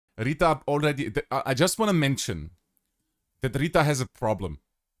Rita already... I just want to mention that Rita has a problem.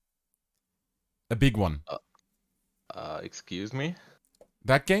 A big one. Excuse me?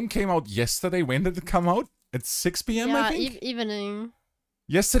 That game came out yesterday. When did it come out? At 6 p.m., I think? Evening.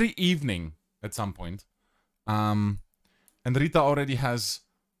 Yesterday evening, at some point. And Rita already has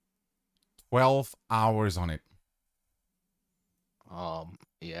 12 hours on it.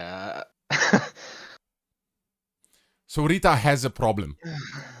 Yeah. So Rita has a problem.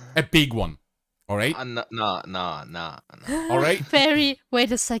 A big one. Alright? Nah. Alright?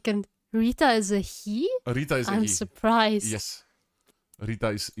 Wait a second. Rita is a he? Rita is a I'm he. surprised. Yes. Rita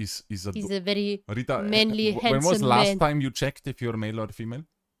is a... He's a very Rita, manly, handsome when was the last man. time you checked if you're male or female?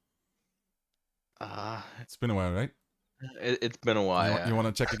 It's been a while, right? It's been a while. You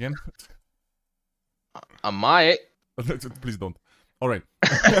want to check again? I might. Please don't. Alright.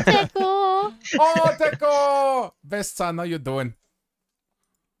 Tekko! Oh, Tekko! Best son, how you doing?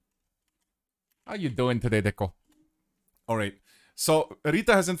 How you doing today, Tekko? Alright. So,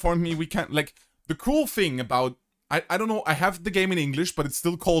 Rita has informed me we can't, like, the cool thing about, I don't know, I have the game in English, but it's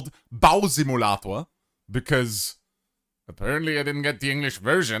still called Bausimulator, because apparently I didn't get the English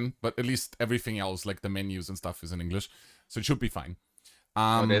version, but at least everything else, like the menus and stuff, is in English, so it should be fine.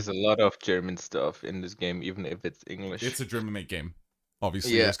 There's a lot of German stuff in this game, even if it's English. It's a German-made game.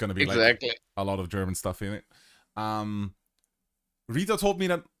 Obviously, yeah, there's gonna be like a lot of German stuff in it. Rita told me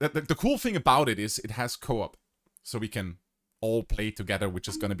that the cool thing about it is it has co-op, so we can all play together, which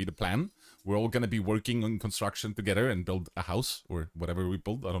is gonna be the plan. We're all gonna be working on construction together and build a house or whatever we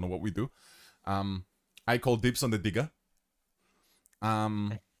build. I don't know what we do. I call dibs on the digger.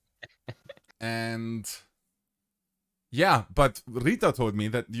 And yeah, but Rita told me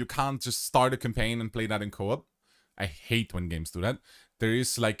that you can't just start a campaign and play that in co-op. I hate when games do that. There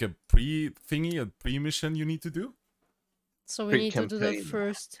is like a pre-mission you need to do. So we need to do the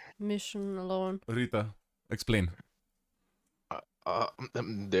first mission alone. Rita, explain.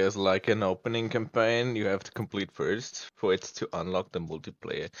 There's like an opening campaign you have to complete first for it to unlock the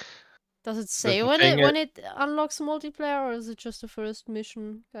multiplayer. Does it say when it unlocks multiplayer, or is it just the first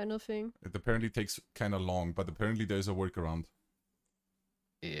mission kind of thing? It apparently takes kind of long, but apparently there's a workaround.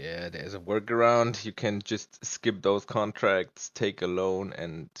 Yeah, there's a workaround. You can just skip those contracts, take a loan,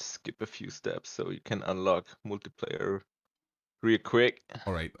 and skip a few steps so you can unlock multiplayer real quick.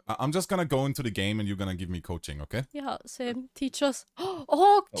 Alright, I'm just gonna go into the game and you're gonna give me coaching, okay? Yeah, same. Teach us.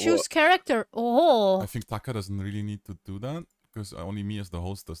 Oh, choose character. Oh. I think Taka doesn't really need to do that, because only me as the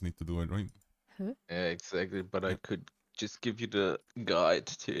host does need to do it, right? Huh? Yeah, exactly. But I could just give you the guide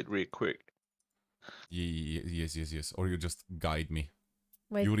to it real quick. Yes. Or you just guide me.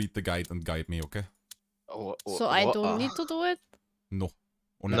 Wait. You read the guide and guide me, okay? So I don't need to do it? No.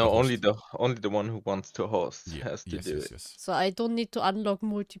 Only the one who wants to host has to do it. Yes. So I don't need to unlock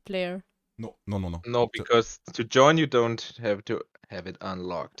multiplayer. No. No, because to join you don't have to have it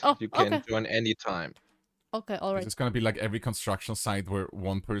unlocked. Oh, you can join anytime. Okay, alright. It's gonna be like every construction site where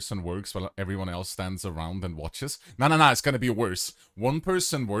one person works while everyone else stands around and watches. No, it's gonna be worse. One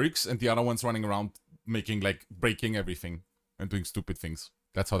person works and the other one's running around making, like, breaking everything and doing stupid things.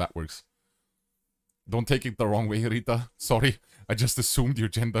 That's how that works. Don't take it the wrong way, Rita. Sorry, I just assumed your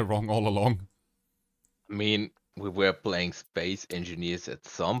gender wrong all along. I mean, we were playing Space Engineers at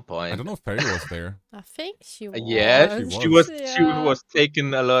some point. I don't know if Perry was there. I think she was. Yeah, she was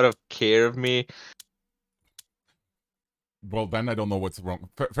taking a lot of care of me. Well, then I don't know what's wrong.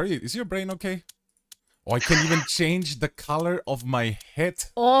 Perry, is your brain okay? Oh, I can even change the color of my head.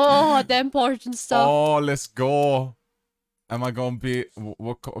 Oh, the important stuff. Oh, let's go. Am I gonna be...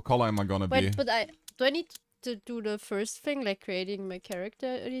 What color am I gonna be? Wait, but do I need to do the first thing, like creating my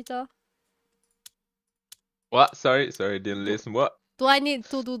character, Rita? What? Sorry, didn't listen. What? Do I need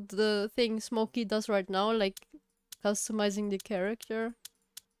to do the thing Smokey does right now, like customizing the character?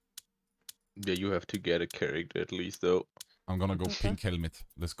 Yeah, you have to get a character at least, though. I'm gonna go pink helmet.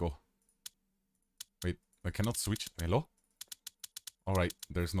 Let's go. Wait, I cannot switch. Hello? Alright,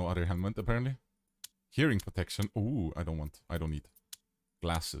 there's no other helmet, apparently. Hearing protection. Ooh, I don't need.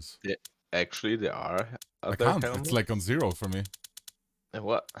 Glasses. Yeah, actually, there are other I can't. helmets. It's like on 0 for me.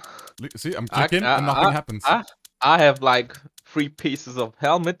 What? See, I'm clicking and nothing happens. I have like 3 pieces of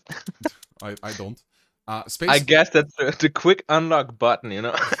helmet. I don't. Space... I guess that's the quick unlock button, you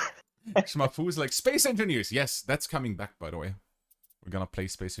know? Shmafu is like, Space Engineers! Yes, that's coming back, by the way. We're gonna play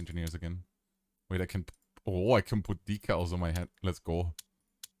Space Engineers again. Wait, I can put decals on my head. Let's go.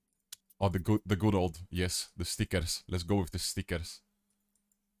 Oh, the good old, yes, the stickers. Let's go with the stickers.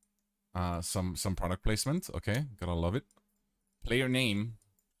 Some product placement. Okay, gotta love it. Player name,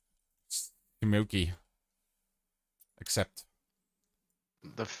 Shimoki. Accept.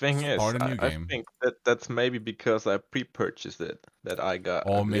 The thing is, Start a new I game. think that's maybe because I pre-purchased it that I got.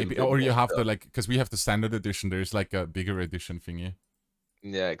 Or a maybe, little bit or you more have stuff. to like, because we have the standard edition. There's like a bigger edition thingy.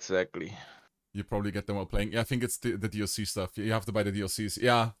 Yeah, exactly. You probably get them while playing. Yeah, I think it's the DLC stuff. You have to buy the DLCs.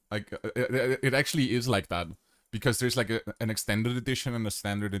 Yeah, like it actually is like that because there's like an extended edition and a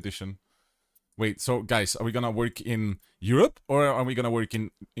standard edition. Wait, so guys, are we gonna work in Europe or are we gonna work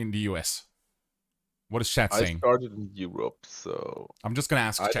in the US? What is chat I saying? started in Europe, so I'm just gonna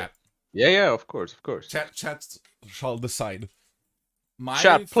ask chat. Yeah, of course. Chat shall decide. My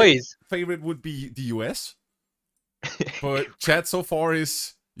Chat, please. favorite would be the US, but chat so far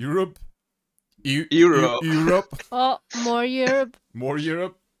is Europe. Europe. Europe. Oh, more Europe. More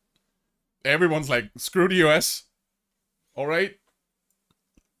Europe. Everyone's like, screw the US. Alright.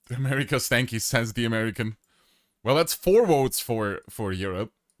 America stanky, says the American. Well, that's 4 votes for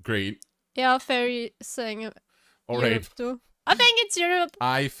Europe. Great. Yeah, Ferry saying All Europe right. too. I think it's Europe.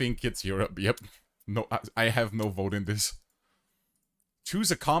 I think it's Europe. Yep. No, I have no vote in this.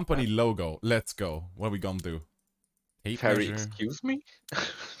 Choose a company logo. Let's go. What are we gonna do? Ferry, excuse me?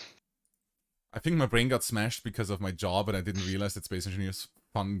 I think my brain got smashed because of my job and I didn't realize that Space Engineer's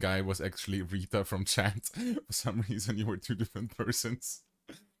fun guy was actually Rita from chat. For some reason you were 2 different persons.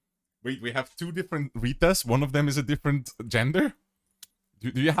 Wait, we have 2 different Ritas? One of them is a different gender?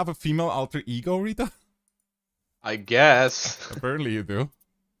 Do you have a female alter ego, Rita? I guess. Apparently you do.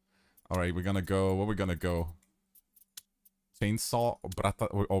 Alright, we're gonna go... What are we gonna go? Chainsaw, Brata...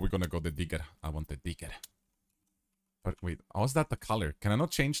 Oh, we're gonna go the digger. I want the digger. But wait, how is that the color? Can I not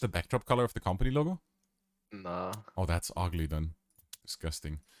change the backdrop color of the company logo? Nah. Oh, that's ugly then.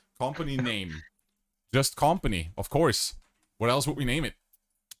 Disgusting. Company name. Just company, of course. What else would we name it?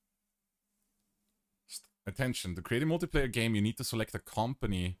 Attention, to create a multiplayer game, you need to select a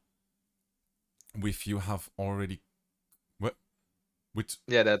company with you have already... What? Which...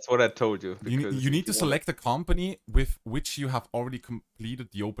 Yeah, that's what I told you. You need to select a company with which you have already completed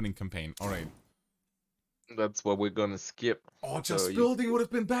the opening campaign. Alright. That's what we're gonna skip. Oh, just building would have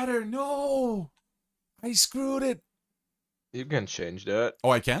been better. No! I screwed it. You can change that. Oh,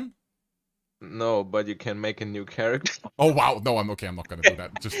 I can? No, but you can make a new character. Oh, wow. No, I'm okay. I'm not gonna do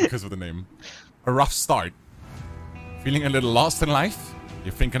that just because of the name. A rough start. Feeling a little lost in life?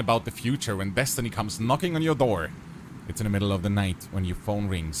 You're thinking about the future when destiny comes knocking on your door. It's in the middle of the night when your phone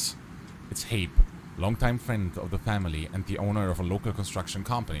rings. It's Hape, longtime friend of the family and the owner of a local construction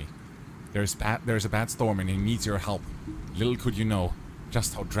company. There's a bad storm and he needs your help. Little could you know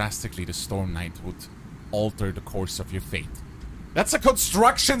just how drastically the storm night would alter the course of your fate. That's a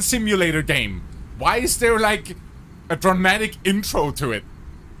construction simulator game. Why is there like a dramatic intro to it?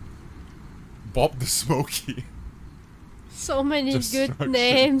 Bob the Smoky. So many good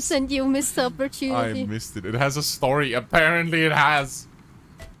names and you missed the opportunity. I missed it. It has a story. Apparently it has.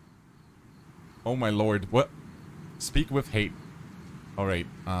 Oh my lord. What? Speak with hate. Alright,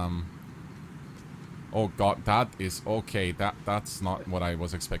 oh god, that is okay. That's not what I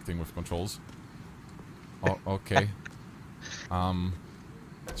was expecting with controls. Oh, okay.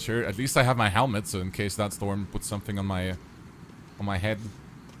 Sure, at least I have my helmet, so in case that storm puts something on my head.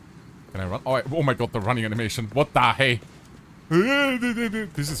 Can I run? Oh my god, the running animation. What the hey?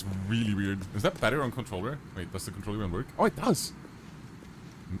 This is really weird. Is that better on controller? Wait, does the controller even work? Oh, it does.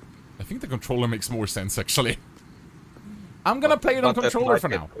 I think the controller makes more sense, actually. I'm gonna play it on controller for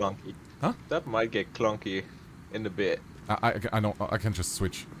now. Clunky. Huh? That might get clunky in a bit. I know, I can just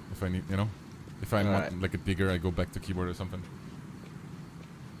switch if I need, you know? If I want like a digger, I go back to keyboard or something.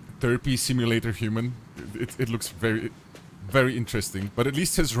 Therapy simulator human. It looks very, very interesting. But at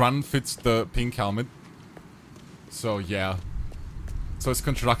least his run fits the pink helmet. So yeah. So is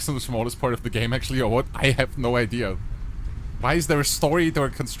construction the smallest part of the game actually, or what? I have no idea. Why is there a story to a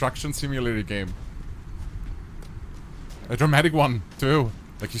construction simulator game? A dramatic one, too.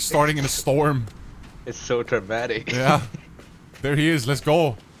 Like he's starting in a storm. It's so dramatic. Yeah. There he is, let's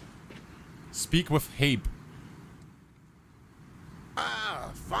go. Speak with Hape.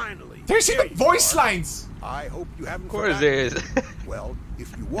 Ah, finally. There's even voice lines! I hope you haven't Of course there is. Well,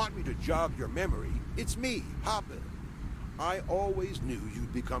 if you want me to jog your memory, it's me, Hoppe. I always knew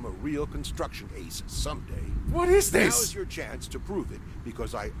you'd become a real construction ace someday. What is this? Now's your chance to prove it,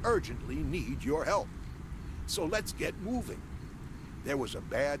 because I urgently need your help. So let's get moving. There was a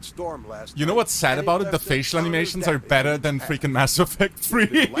bad storm last night. You know what's sad about it? The facial animations are better than freaking Mass Effect 3.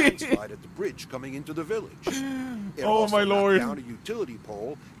 There's a landslide at the bridge coming into the village. It Oh also my knocked lord. down a utility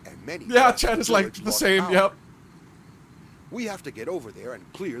pole and many Yeah, parts of chat the is like village the lost same, power. yep. We have to get over there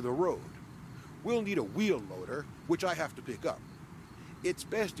and clear the road. We'll need a wheel loader, which I have to pick up. It's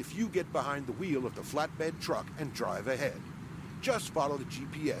best if you get behind the wheel of the flatbed truck and drive ahead. Just follow the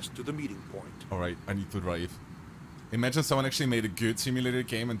GPS to the meeting point. Alright, I need to drive. Imagine someone actually made a good simulator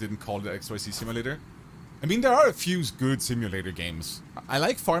game and didn't call it XYZ Simulator. I mean, there are a few good simulator games. I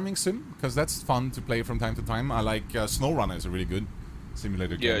like Farming Sim, because that's fun to play from time to time. I like SnowRunner is a really good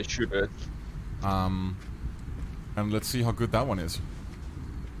simulator game. Yeah, sure. And let's see how good that one is.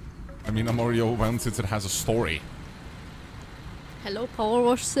 I mean, I'm already overwhelmed since it has a story. Hello, Power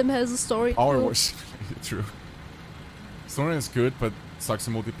Wash Sim has a story. Power Wash, true. SnowRunner is good, but sucks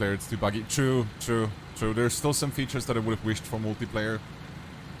in multiplayer. It's too buggy. True. There's still some features that I would have wished for multiplayer,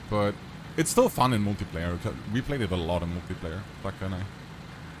 but it's still fun in multiplayer. We played it a lot in multiplayer, Taka and I.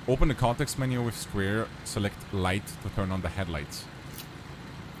 Open the context menu with square, select light to turn on the headlights.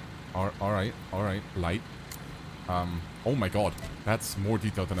 Alright, light. Oh my god, that's more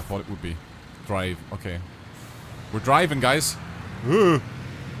detailed than I thought it would be. Drive, okay. We're driving, guys. Okay.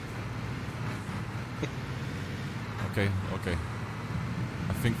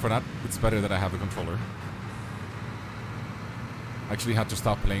 I think for that, it's better that I have a controller. I actually had to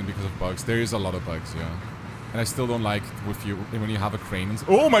stop playing because of bugs. There is a lot of bugs, yeah. And I still don't like with you when you have a crane and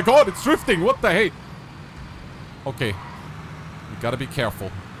oh my god, it's drifting! What the hey? Okay. You gotta be careful.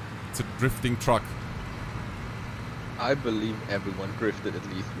 It's a drifting truck. I believe everyone drifted at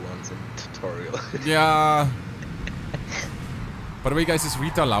least once in tutorial. Yeah. By the way, guys, is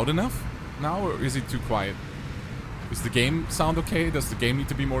Rita loud enough now, or is it too quiet? Is the game sound okay? Does the game need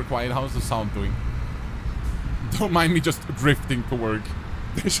to be more quiet? How's the sound doing? Don't mind me just drifting to work.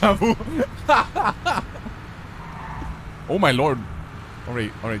 Deja vu. Oh my lord.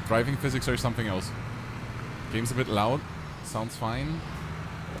 Alright, driving physics or something else. Game's a bit loud. Sounds fine.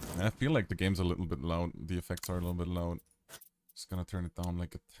 I feel like the game's a little bit loud. The effects are a little bit loud. Just gonna turn it down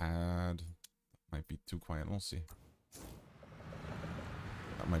like a tad. That might be too quiet. We'll see.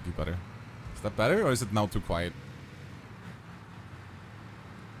 That might be better. Is that better or is it now too quiet?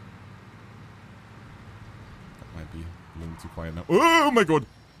 That might be a little too quiet now. Oh my god!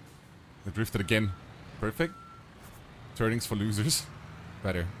 I drifted again. Perfect. Turnings for losers.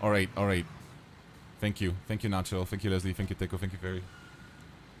 Better. Alright. Thank you. Thank you, Nacho. Thank you, Leslie. Thank you, Teco. Thank you, Ferry.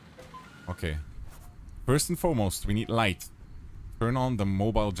 Okay. First and foremost, we need light. Turn on the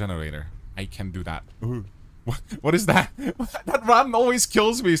mobile generator. I can do that. What is that? That run always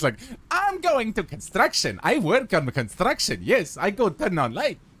kills me. It's like, I'm going to construction. I work on the construction. Yes, I go turn on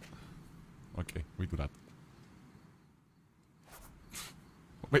light. Okay, we do that.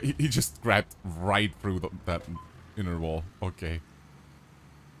 Wait, he just grabbed right through that inner wall. Okay.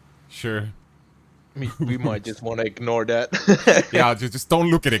 Sure. We might just want to ignore that. Yeah, just don't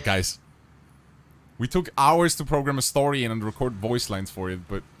look at it, guys. We took hours to program a story and record voice lines for it,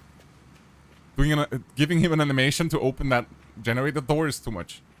 but giving him an animation to open that generator door is too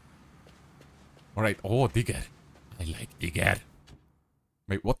much. Alright, oh, digger. I like digger.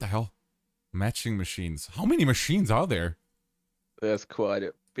 Wait, what the hell? Matching machines. How many machines are there? That's quite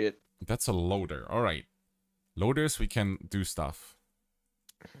a bit. That's a loader. Alright. Loaders, we can do stuff.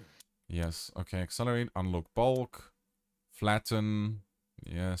 Yes, okay, accelerate, unlock bulk, flatten,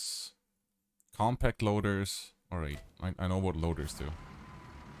 yes. Compact loaders. Alright, I know what loaders do.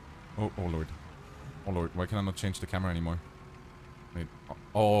 Oh lord. Oh lord, why can I not change the camera anymore? Wait,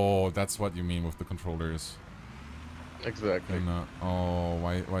 oh, that's what you mean with the controllers. Exactly. And, oh,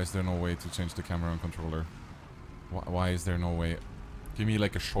 why is there no way to change the camera on controller? Why is there no way? Give me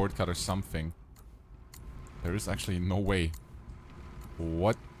like a shortcut or something. There is actually no way.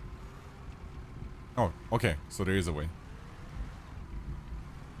 What? Oh, okay, so there is a way.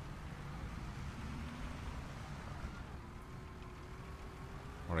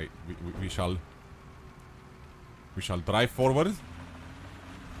 Alright, we shall drive forward.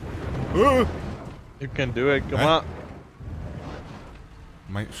 You can do it, come on.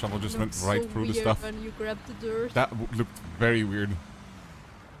 My shovel just went right through the stuff. When you grab the dirt. That looked very weird.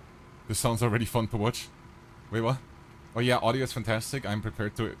 This sounds already fun to watch. Wait, what? Oh yeah, audio is fantastic. I'm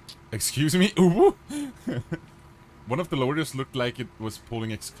prepared to... Excuse me? Ooh! One of the loaders looked like it was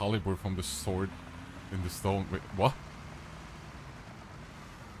pulling Excalibur from the sword in the stone. Wait, what?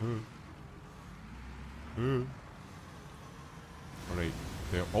 Alright.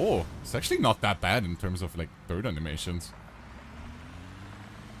 There. Oh, it's actually not that bad in terms of like dirt animations.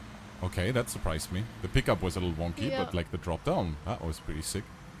 Okay, that surprised me. The pickup was a little wonky, but like the drop down, that was pretty sick.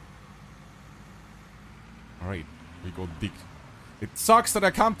 Alright, we go dig. It sucks that I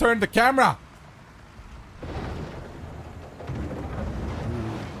can't turn the camera!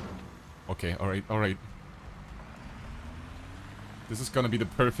 Okay, alright. This is gonna be the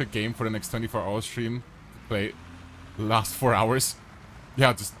perfect game for the next 24-hour stream. Play last 4 hours.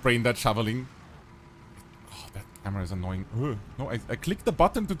 Yeah, just brain that shoveling. Oh, Camera is annoying. Ugh. No, I clicked the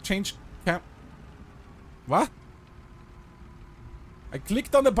button to change cam... What? I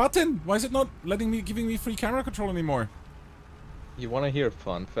clicked on the button! Why is it not giving me free camera control anymore? You wanna hear a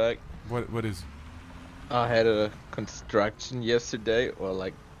fun fact? What is? I had a construction yesterday, or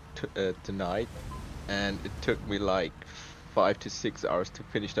like tonight, and it took me like 5 to 6 hours to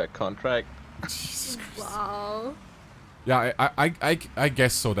finish that contract. Jesus Christ. Wow. Yeah, I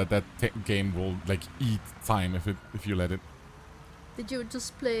guess so that game will like eat time if you let it. Did you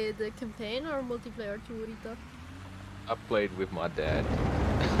just play the campaign or multiplayer too, Rita? I played with my dad.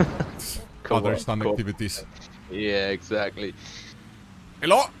 Other stun activities. Yeah, exactly.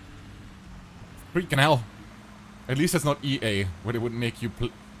 Hello? Freaking hell. At least it's not EA, where they would make you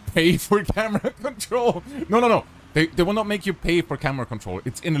pay for camera control. No. They will not make you pay for camera control.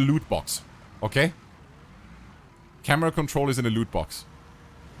 It's in a loot box. Okay? Camera control is in a loot box.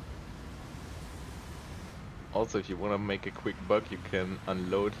 Also, if you want to make a quick buck, you can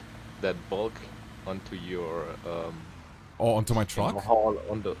unload that bulk onto your onto my truck? haul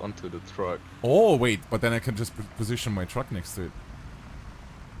onto the truck. Oh, wait, but then I can just position my truck next to it.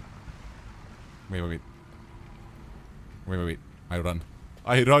 Wait. I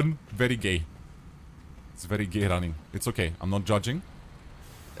run very gay. It's very gay running. It's okay. I'm not judging.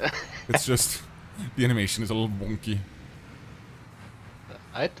 It's just the animation is a little wonky.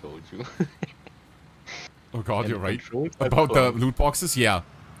 I told you. Oh god, And you're right. controls are About the fun. loot boxes, yeah.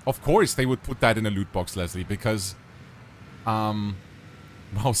 Of course they would put that in a loot box, Leslie, because wow,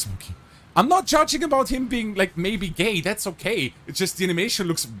 Smokey. I'm not judging about him being like maybe gay, that's okay. It's just the animation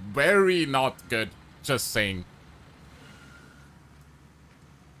looks very not good. Just saying.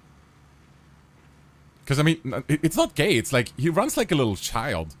 Because I mean, it's not gay, it's like he runs like a little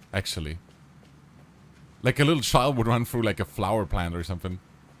child, actually. Like a little child would run through like a flower plant or something.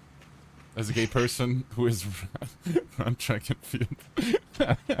 As a gay person who has run track and field.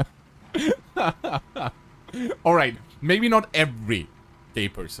 Alright, maybe not every gay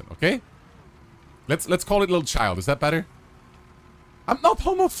person, okay? Let's call it little child, is that better? I'm not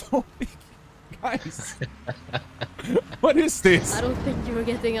homophobic, guys. What is this? I don't think you were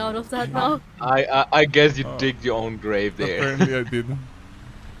getting out of that now. I guess you digged your own grave there. Apparently I did.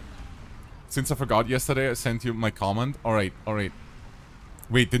 Since I forgot yesterday, I sent you my comment. Alright.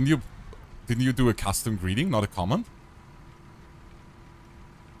 Wait, didn't you do a custom greeting, not a comment?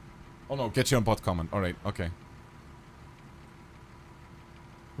 Oh no, get you on bot comment. Alright, okay.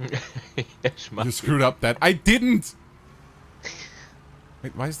 Yes, You screwed up that. I didn't!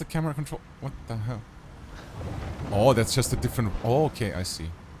 Wait, why is the camera control? What the hell? Oh, that's just a different... Oh, okay, I see.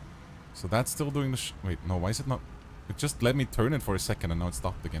 So that's still doing the wait, no, why is it not... It just let me turn it for a second and now it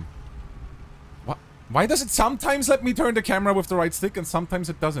stopped again. What? Why does it sometimes let me turn the camera with the right stick and sometimes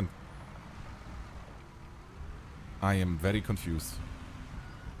it doesn't? I am very confused.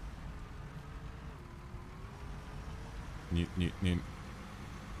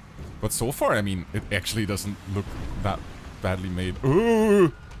 But so far, I mean, it actually doesn't look that badly made.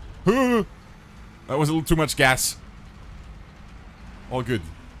 Ooh! Ooh! That was a little too much gas. All good.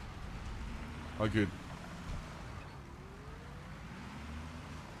 All good.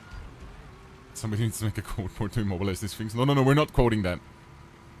 Somebody needs to make a code port to immobilize these things. No, we're not coding that.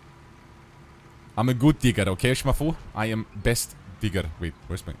 I'm a good digger, okay, Schmafo? I am best digger. Wait,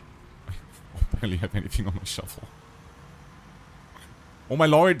 where's my... I barely have anything on my shovel. Oh my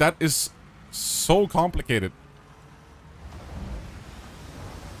lord, that is so complicated.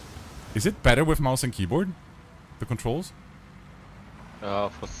 Is it better with mouse and keyboard? The controls?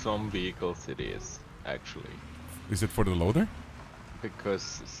 For some vehicles it is, actually. Is it for the loader?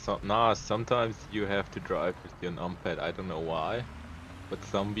 Because sometimes you have to drive with your numpad, I don't know why. But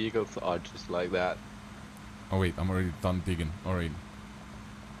some vehicles are just like that. Oh wait, I'm already done digging. Alright.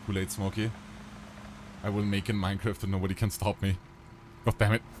 Too late, Smokey. I will make in Minecraft and nobody can stop me. God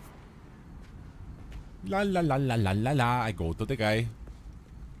damn it. La la la la la la la. I go to the guy.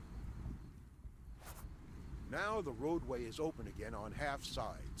 Now the roadway is open again on half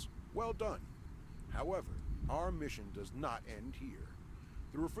sides. Well done. However, our mission does not end here.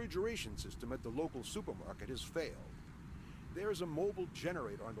 The refrigeration system at the local supermarket has failed. There's a mobile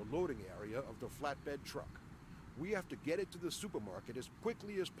generator on the loading area of the flatbed truck. We have to get it to the supermarket as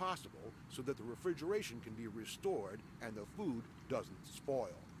quickly as possible so that the refrigeration can be restored and the food doesn't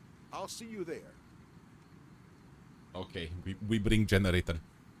spoil. I'll see you there. Okay, we bring generator.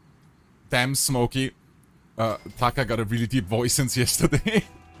 Damn, Smokey. Taka got a really deep voice since yesterday.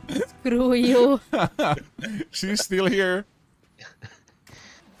 Screw you. She's still here.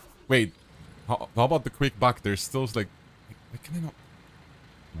 Wait, how about the quick buck? There's still like... Why can I not...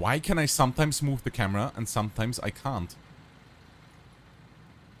 Why can I sometimes move the camera and sometimes I can't?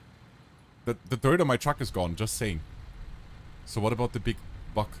 The dirt on my truck is gone, just saying. So what about the big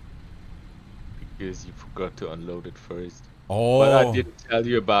buck? Because you forgot to unload it first. Oh. But I didn't tell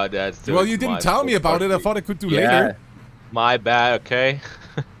you about that. So well, it's you didn't my tell me about it. I thought I could do later. My bad, okay?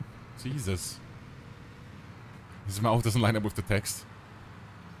 Jesus. His mouth doesn't line up with the text.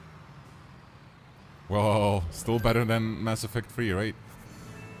 Whoa, still better than Mass Effect 3, right?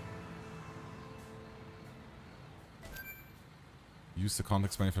 Use the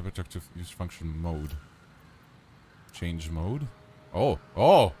context menu for to use function mode. Change mode? Oh,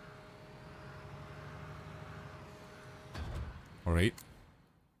 oh! Alright.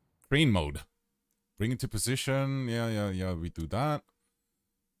 Crane mode. Bring it to position. Yeah, we do that.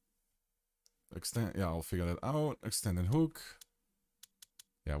 Extend, yeah, I'll figure that out. Extended hook.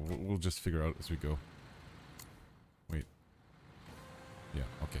 Yeah, we'll just figure out as we go. Wait. Yeah,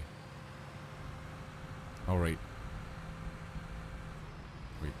 okay. Alright.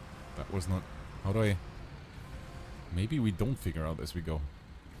 Wait, that was not... How do I... Maybe we don't figure out as we go.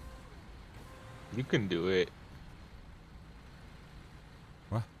 You can do it.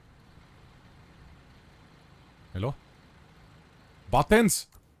 What? Hello? Buttons!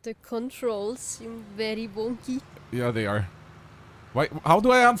 The controls seem very wonky. Yeah, they are. Why? How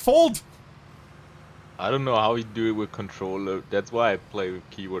do I unfold? I don't know how you do it with controller. That's why I play with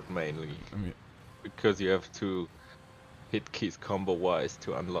keyboard mainly. I mean, Because you have to hit keys combo wise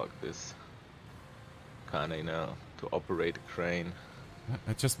to unlock this. Kinda, you know, to operate a crane.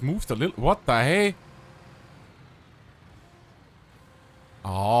 I just moved a little. What the hey?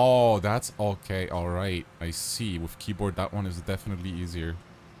 Oh, that's okay. Alright. I see. With keyboard, that one is definitely easier.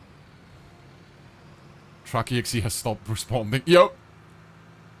 Truck EXE has stopped responding. Yo!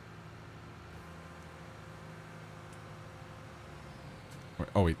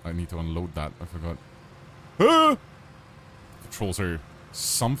 Oh wait, I need to unload that. I forgot. Ah! Controls are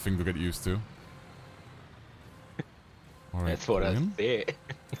something to get used to. Alright, That's what I said.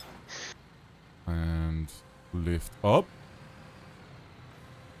 and lift up.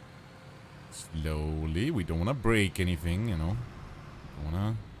 Slowly. We don't want to break anything, you know.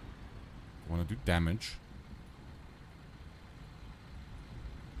 Don't want to do damage.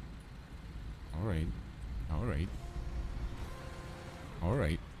 Alright. Alright.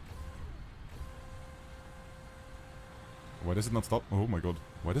 Alright. Why does it not stop? Oh my god.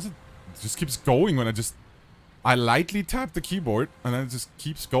 Why does it... It just keeps going when I lightly tap the keyboard and then it just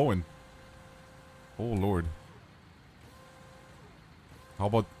keeps going. Oh lord. How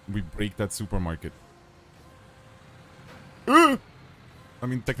about we break that supermarket? I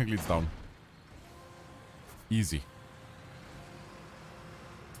mean, technically it's down. Easy.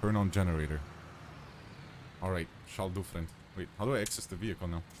 Turn on generator. Alright, shall do, friend. Wait, how do I access the vehicle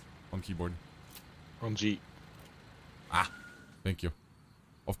now? On keyboard. On G. Ah, thank you.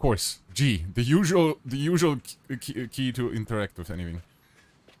 Of course, G, the usual key to interact with anything.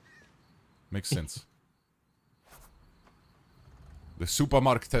 Makes sense. The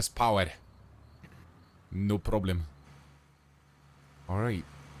supermarket has power. No problem. Alright.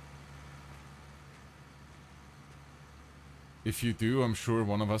 If you do, I'm sure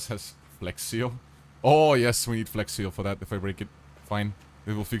one of us has Flex Seal. Oh, yes, we need Flex Seal for that. If I break it, fine.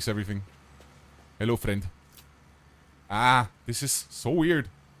 It will fix everything. Hello, friend. Ah, this is so weird.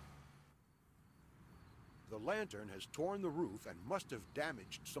 The lantern has torn the roof and must have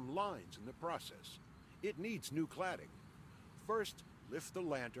damaged some lines in the process. It needs new cladding. First, lift the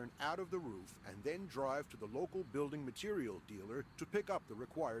lantern out of the roof and then drive to the local building material dealer to pick up the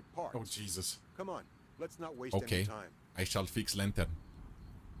required parts. Oh, Jesus. Come on, let's not waste any time. I shall fix lantern.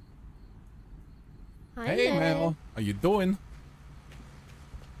 Hi Hey, there. Mel. How you doing?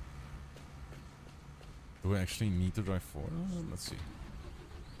 Do I actually need to drive forward? Let's see.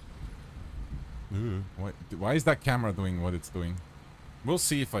 Why is that camera doing what it's doing? We'll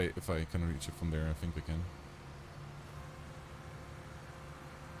see if I can reach it from there. I think I can.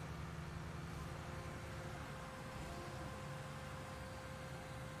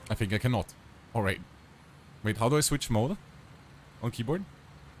 I think I cannot. Alright. Wait, how do I switch mode? On keyboard?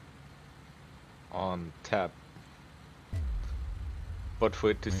 On tab. But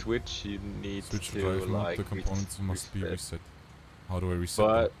for it to switch, you need Switch to drive mode. like The components must be reset. reset. How do I reset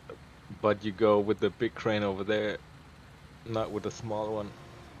them? But you go with the big crane over there, not with the small one.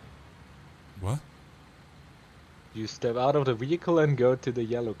 What? You step out of the vehicle and go to the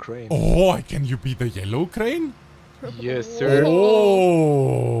yellow crane. Oh, can you be the yellow crane? Yes, sir.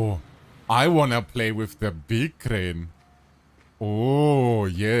 Oh, I wanna play with the big crane. Oh,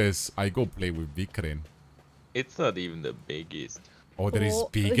 yes, I go play with big crane. It's not even the biggest. Oh, there is Oh,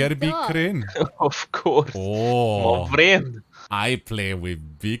 bigger yeah. big crane. Of course. Oh, My friend. I play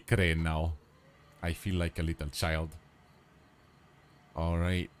with big crane now. I feel like a little child. All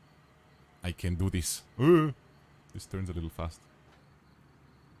right, I can do this. This turns a little fast.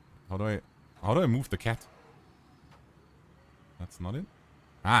 How do I move the cat? That's not it.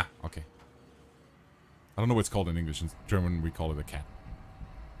 Ah, okay. I don't know what it's called in English. In German, we call it a cat.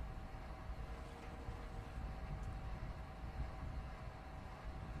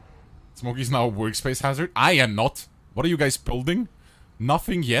 Smokey's now a workspace hazard. I am not. What are you guys building?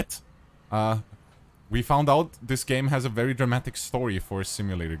 Nothing yet. We found out this game has a very dramatic story for a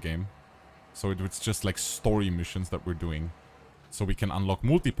simulator game. So it's just like story missions that we're doing. So we can unlock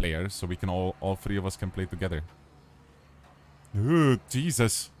multiplayer, so we can all three of us can play together. Ooh,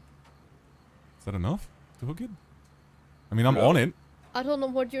 Jesus. Is that enough to hook it? I mean, I'm on it. I don't know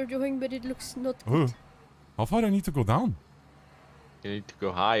what you're doing, but it looks not Ooh. good. How far do I need to go down? You need to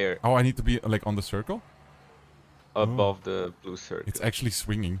go higher. Oh, I need to be, like, on the circle? Above the blue circle. It's actually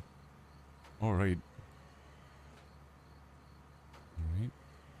swinging. Alright. Alright.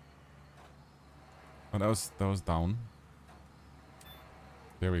 Oh, that was down.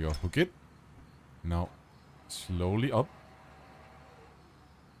 There we go. Hook it. Now, slowly up.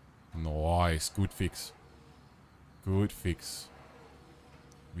 Nice. Good fix. Good fix.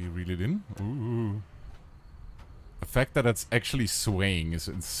 We reel it in. Ooh. The fact that it's actually swaying is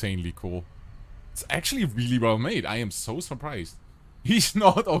insanely cool. It's actually really well made. I am so surprised. He's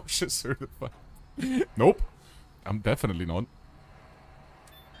not OSHA certified. Nope. I'm definitely not.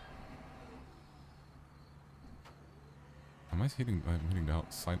 Am I hitting? I'm hitting the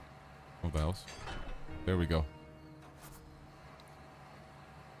outside of the house. There we go.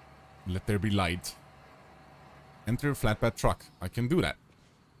 Let there be light. Enter flatbed truck. I can do that.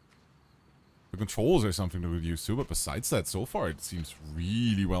 The controls are something to get used to, but besides that, so far it seems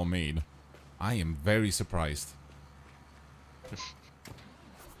really well made. I am very surprised.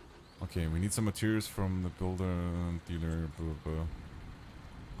 Okay, we need some materials from the builder, dealer, blah, blah.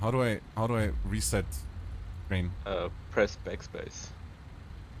 How do I reset train? Press backspace.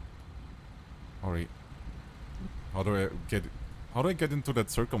 Alright. How do I get into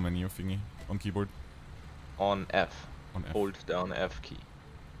that circle menu thingy on keyboard? On F. On F. Hold down F key.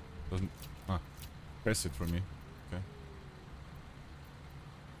 Doesn't press it for me. Okay.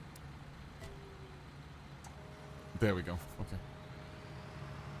 There we go. Okay.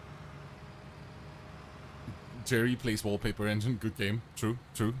 Jerry plays Wallpaper Engine. Good game. True,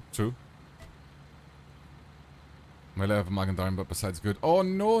 true, true. Well, I have a magen darm, but besides good. Oh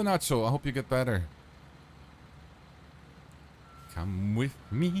no, Nacho. I hope you get better. Come with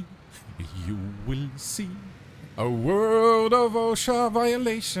me. You will see a world of OSHA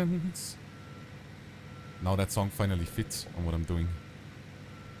violations. Now that song finally fits on what I'm doing.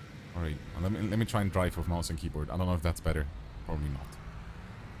 Alright, let me try and drive with mouse and keyboard. I don't know if that's better. Probably not.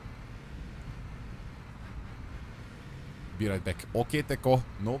 Be right back. Okay, Teko.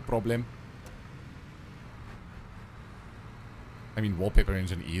 No problem. I mean, Wallpaper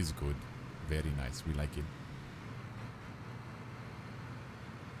Engine is good. Very nice. We like it.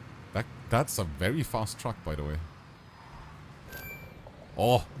 That's a very fast truck, by the way.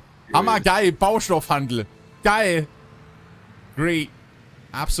 Oh. Hammer geil. Baustoffhandel. Geil. Great.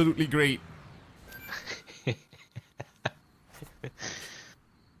 Absolutely great.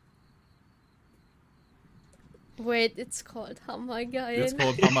 Wait, it's called Hammergeil. It's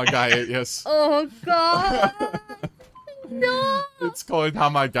called Hammergeil, yes. Oh god! No! It's called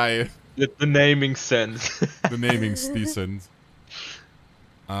Hammergeil. Let the naming sense. The naming's decent.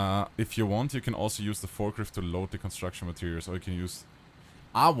 If you want, you can also use the forklift to load the construction materials, or you can use...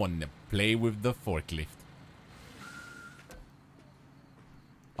 I wanna play with the forklift.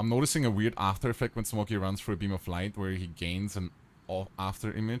 I'm noticing a weird after effect when Smokey runs through a beam of light, where he gains an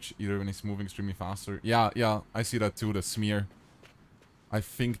after image, either when he's moving extremely faster. Yeah, I see that too, the smear. I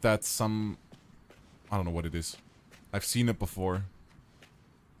think that's some... I don't know what it is. I've seen it before.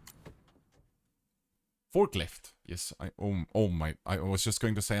 Forklift. Yes, I was just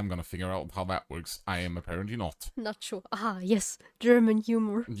going to say I'm gonna figure out how that works. I am apparently not. Not sure. Ah, yes. German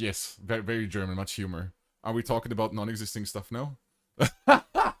humor. Yes, very, very German, much humor. Are we talking about non-existing stuff now?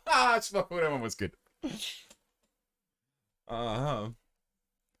 That one was good.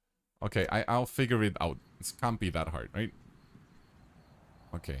 Okay, I'll figure it out. It can't be that hard, right?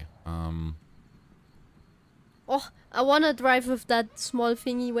 Okay, Oh, I wanna drive with that small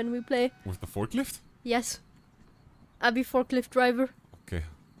thingy when we play. with the forklift? Yes. I'll be forklift driver. Okay.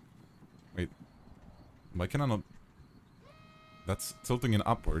 Wait. Why can I not... That's tilting it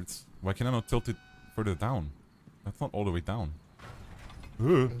upwards. Why can I not tilt it further down? That's not all the way down.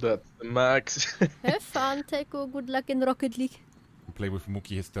 That's the max. Have fun, Teko. Good luck in Rocket League. Play with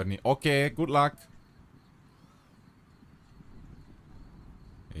Mookie his turn. Okay, good luck.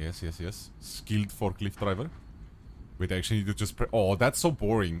 Yes, yes, yes. Skilled forklift driver. Wait, I actually need to just oh, that's so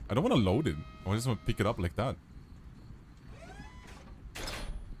boring. I don't want to load it. I just want to pick it up like that.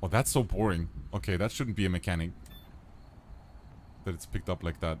 Oh, that's so boring. Okay, that shouldn't be a mechanic. That it's picked up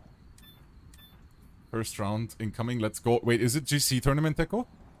like that. First round incoming. Let's go. Wait, is it GC tournament, Teko?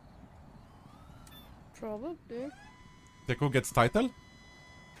 Probably. Teko gets title?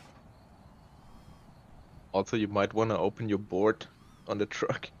 Also, you might want to open your board on the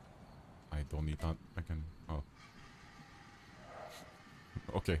truck. I don't need that. I can... Oh.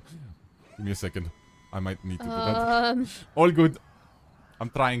 Okay. Give me a second. I might need to do that. All good. I'm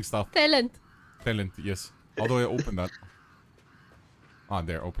trying stuff. Talent. Talent, yes. How do I open that? Ah,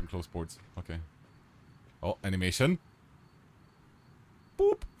 there. Open close boards. Okay. Oh, animation.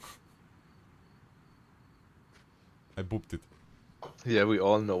 Boop. I booped it. Yeah, we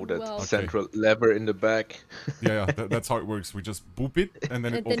all know that Wow. central lever in the back. Yeah, that's how it works. We just boop it and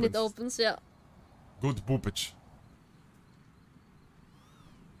then And then it opens, yeah. Good boopage.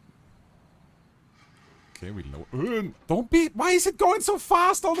 Okay, we load. Don't be. Why is it going so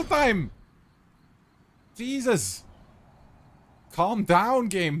fast all the time? Jesus. Calm down,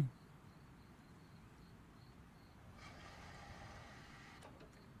 game.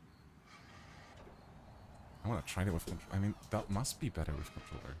 I want to try it with control. I mean, that must be better with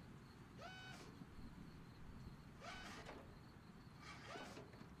controller.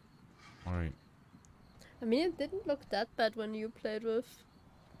 Alright. I mean, it didn't look that bad when you played with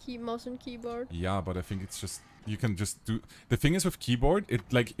mouse and keyboard. Yeah, but I think it's just... You can just do... The thing is with keyboard, it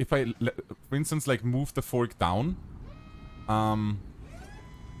like... If I, for instance, like move the fork down...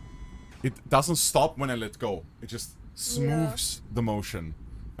 It doesn't stop when I let go. It just smooths the motion.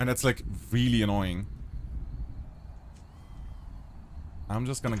 And that's like really annoying. I'm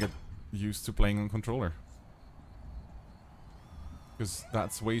just gonna get used to playing on controller. Because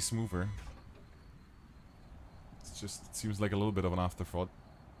that's way smoother. It's just, it seems like a little bit of an afterthought.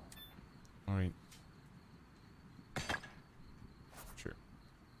 Alright. Sure.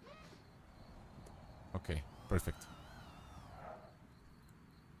 Okay, perfect.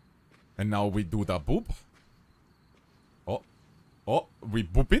 And now we do the boop. Oh. Oh, we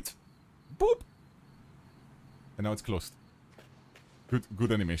boop it. Boop. And now it's closed.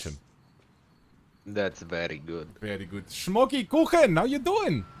 Good animation. That's very good. Very good. Schmoggy Kuchen, how you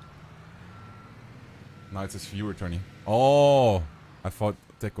doing? Now it's his viewer turning. Oh, I thought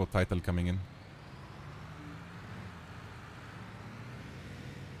Teko title coming in.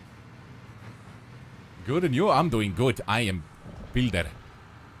 Good, and you? I'm doing good. I am builder.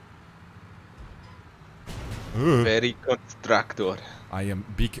 Very constructor. I am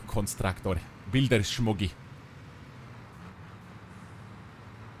big constructor. Builder Schmoggy.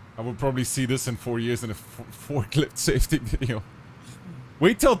 I will probably see this in 4 years in a forklift safety video.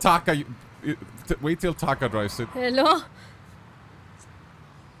 Wait till Taka... Wait till Taka drives it. Hello?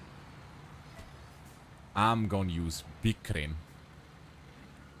 I'm gonna use big crane.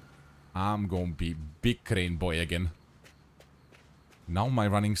 I'm gonna be big crane boy again. Now my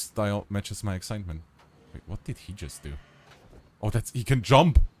running style matches my excitement. Wait, what did he just do? Oh, that's... He can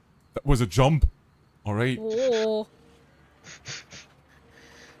jump! That was a jump! Alright. Oh.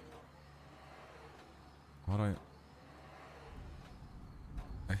 How do I...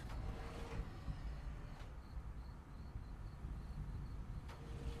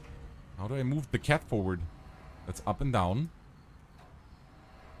 How do I move the cat forward? That's up and down.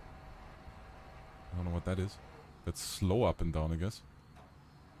 I don't know what that is. That's slow up and down, I guess.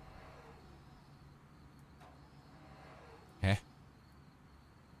 Heh.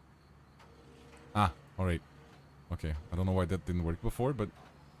 Ah, alright. Okay, I don't know why that didn't work before, but...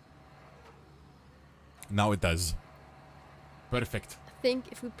 Now it does. Perfect. I think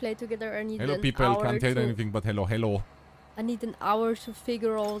if we play together, I need Hello an people, hour can't hear to... anything but hello, hello. I need an hour to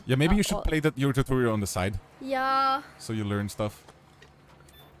figure out... Yeah, maybe you should play that your tutorial on the side. Yeah. So you learn stuff.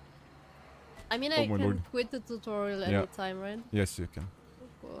 I mean, Oh I my can lord. quit the tutorial Yeah. anytime, right? Yes, you can.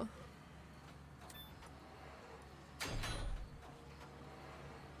 Okay.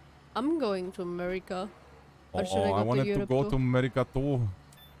 I'm going to America. Or should Oh, I I wanted to Europe go too? to America too.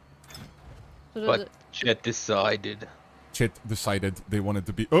 So But Chet decided. Chet decided they wanted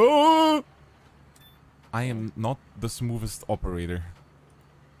to be... Oh! I am not the smoothest operator.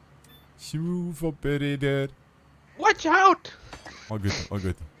 Smooth operator. Watch out! All good, all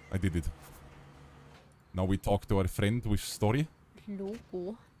good. I did it. Now we talk to our friend with story.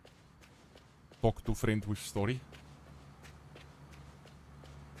 Logo. Talk to friend with story.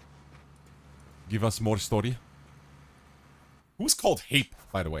 Give us more story. Who's called Hape,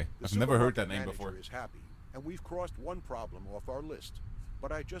 by the way? I've never heard that name before. Is happy, and we've crossed one problem off our list.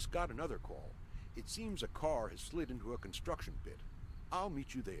 But I just got another call. It seems a car has slid into a construction pit. I'll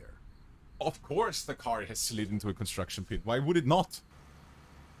meet you there. Of course the car has slid into a construction pit. Why would it not?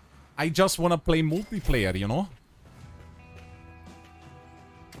 I just want to play multiplayer, you know?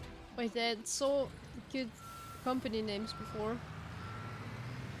 Wait, they had so good company names before.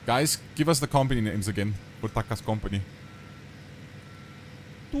 Guys, give us the company names again. For Taka's company.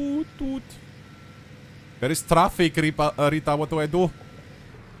 Toot toot. There is traffic, Rita. What do I do?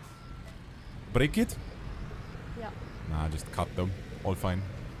 Break it? Yeah. Nah, just cut them. All fine.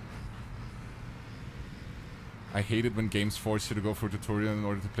 I hate it when games force you to go for tutorial in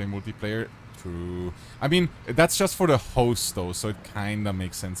order to play multiplayer. True. I mean, that's just for the host though, so it kinda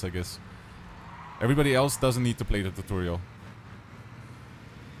makes sense, I guess. Everybody else doesn't need to play the tutorial.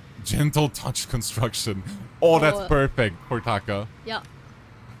 Gentle touch construction. Oh, that's perfect for Taka. Yeah.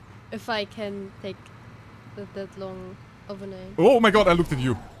 If I can take that long of a name. Oh my god, I looked at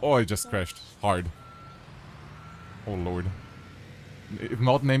you. Oh, I just crashed. Hard. Oh lord. If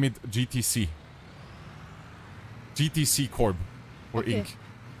not, name it GTC. GTC Corp. Or Okay. Inc.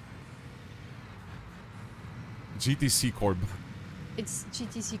 GTC Corp. It's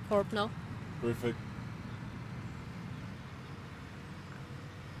GTC Corp now. Perfect.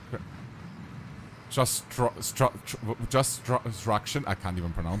 Justruction. I can't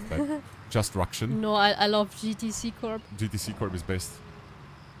even pronounce that. Justruction. No, I love GTC Corp. GTC Corp is best.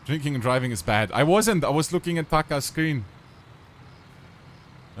 Drinking and driving is bad. I wasn't. I was looking at Taka's screen.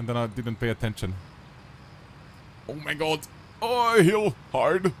 And then I didn't pay attention. Oh my god. Oh, I heal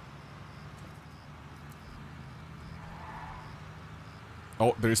hard.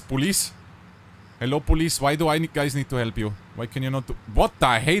 Oh, there is police. Hello, police. Why do I guys need to help you? Why can you not do... What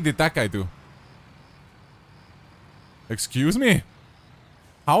the hell did that guy do? Excuse me?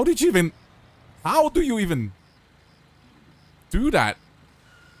 How did you even... How do you even... do that?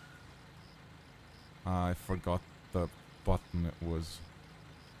 I forgot the button it was.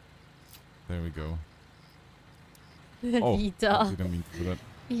 There we go. Oh, I Rita. didn't mean to do that.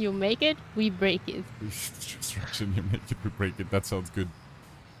 You make it, we break it. Destruction, you make it, we break it. That sounds good.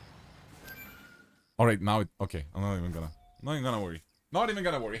 Alright, now it... Okay, I'm not even gonna worry. Not even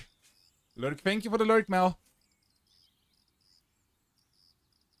gonna worry. Lurk, thank you for the lurk, Mel.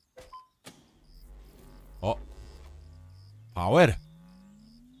 Oh. Power.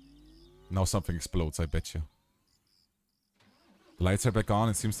 Now something explodes, I bet you. The lights are back on.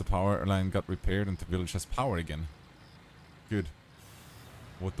 It seems the power line got repaired and the village has power again. Good.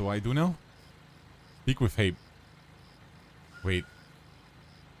 What do I do now? Speak with Habe. Wait.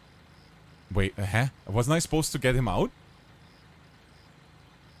 Wait, huh? Wasn't I supposed to get him out?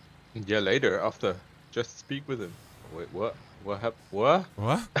 Yeah, later, after. Just speak with him. Wait, what? What happened? What?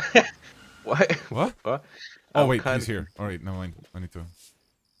 What? What? What? What? Oh, wait, he's here. Alright, never mind. I need to...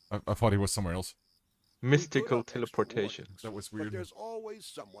 I thought he was somewhere else. Mystical We put up extra teleportation. warnings, That was But weird. there's always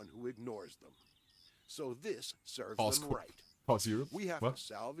someone who ignores them. So this serves Pause them for- right. Pause Europe. We have What? to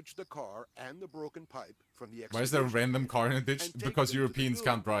salvage the car and the broken pipe from the Why is there a excavation random pit car in a ditch? and take Because them to the Europeans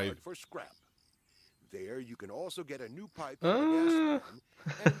building can't drive. yard for scrap. There you can also get a new pipe for the gas line,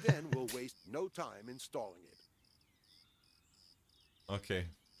 and then we'll waste no time installing it. Okay.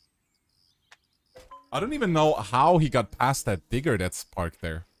 I don't even know how he got past that digger that's parked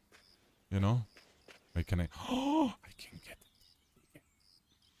there. You know? Wait, can I... Oh, I can get it.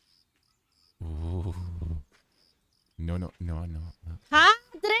 Ooh. No, no, no, no. Huh?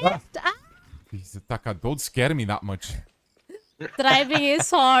 Drift? Ah. Please, Taka, don't scare me that much. Driving is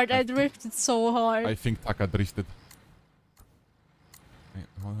hard. I drifted so hard. I think Taka drifted. Wait,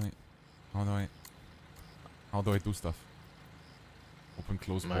 how do I do stuff? Open,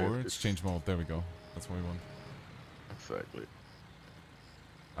 close boards, change mode. There we go. That's what we want. Exactly.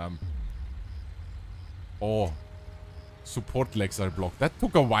 Oh. Support legs are blocked. That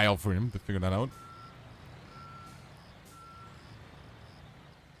took a while for him to figure that out.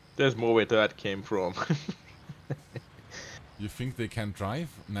 There's more where that came from. You think they can't drive?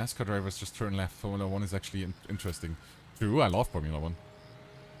 NASCAR drivers just turn left. Formula 1 is actually interesting. True, I love Formula 1.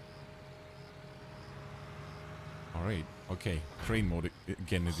 Alright, okay. Train mode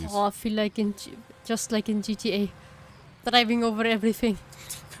again it is. Oh, I feel like just like in GTA. Driving over everything.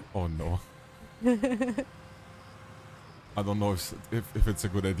 Oh no. I don't know if it's a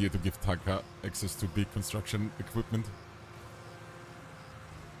good idea to give Taka access to big construction equipment.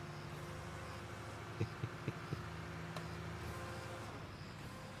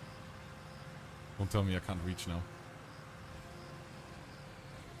 Don't tell me I can't reach now.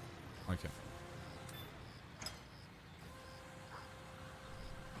 Okay.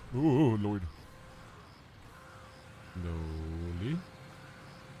 Oh, Lord. Slowly.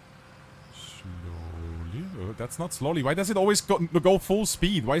 Slowly. Oh, that's not slowly. Why does it always go full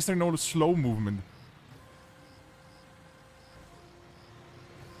speed? Why is there no slow movement?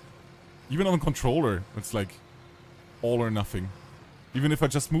 Even on a controller, it's like all or nothing. Even if I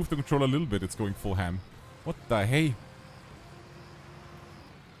just move the controller a little bit, it's going full ham. What the hey?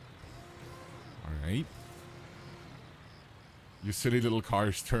 Alright. You silly little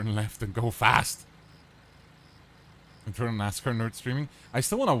cars, turn left and go fast. And turn on NASCAR nerd streaming. I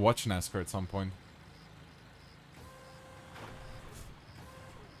still want to watch NASCAR at some point.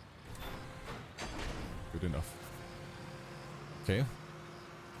 Good enough. Okay.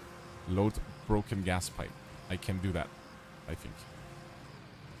 Load broken gas pipe. I can do that, I think.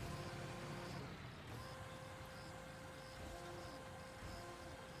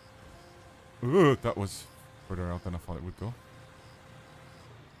 Ugh, that was further out than I thought it would go.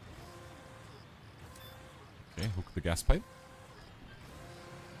 Okay, hook the gas pipe.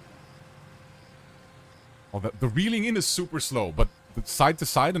 Oh, the reeling in is super slow, but the side to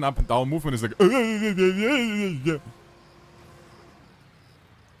side and up and down movement is like...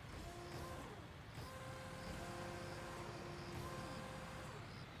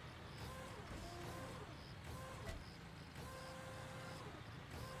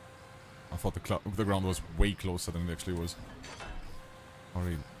 I thought the ground was way closer than it actually was.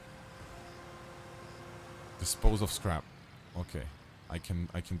 Alright. Dispose of scrap. Okay. I can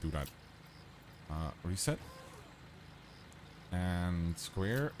do that. Reset. And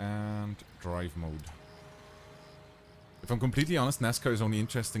square and drive mode. If I'm completely honest, NASCAR is only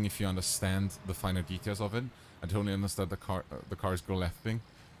interesting if you understand the finer details of it. I totally understand the cars go left thing.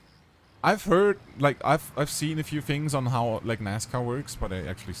 I've heard, like, I've seen a few things on how, like, NASCAR works, but I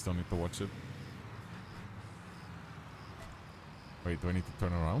actually still need to watch it. Wait, do I need to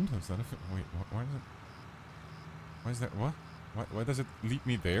turn around? Is that a wait, why is it? Why is that? What? Why does it lead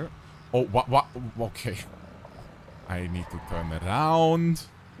me there? Oh, what? Okay. I need to turn around.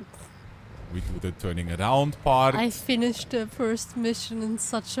 We do the turning around part. I finished the first mission in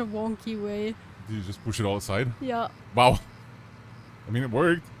such a wonky way. Did you just push it all aside? Yeah. Wow. I mean, it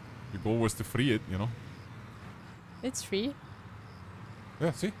worked. The goal was to free it, you know? It's free.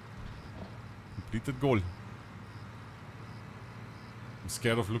 Yeah, see? Completed goal. I'm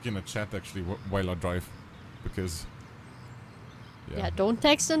scared of looking at chat, actually, while I drive. Because... Yeah, don't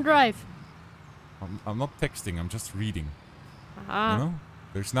text and drive. I'm not texting, I'm just reading. Aha. You know?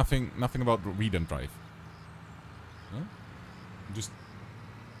 There's nothing about read and drive. You know? I'm just...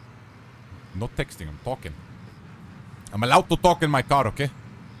 not texting, I'm talking. I'm allowed to talk in my car, okay?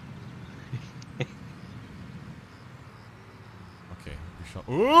 Okay, we shall...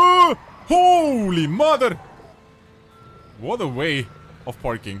 Oh! Holy mother! What a way of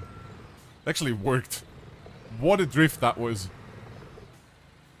parking. It actually worked. What a drift that was.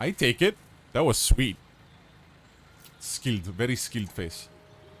 I take it. That was sweet. Skilled, very skilled face.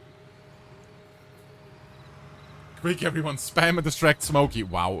 Quick everyone, spam and distract Smokey.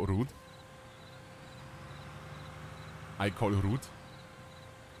 Wow, rude. I call rude.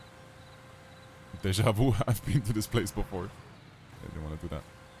 Deja vu, I've been to this place before. I didn't want to do that.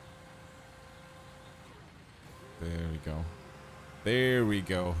 There we go. There we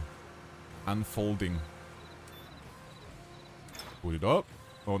go. Unfolding. Put it up.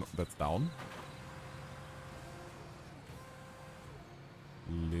 Oh no, that's down.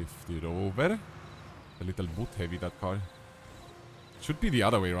 Lift it over. A little bit heavy, that car. Should be the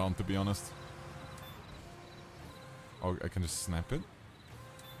other way around, to be honest. Oh, I can just snap it.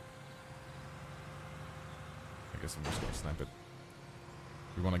 I guess I'm just gonna snap it.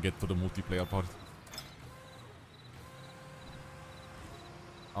 We wanna get to the multiplayer part.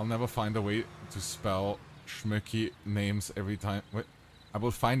 I'll never find a way to spell Schmöcky names every time. Wait, I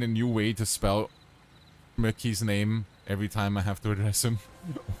will find a new way to spell Schmöcky's name every time I have to address him.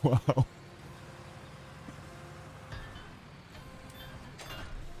 Wow.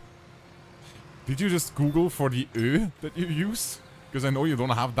 Did you just Google for the Ö that you use? Because I know you don't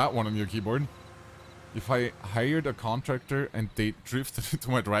have that one on your keyboard. If I hired a contractor and they drifted into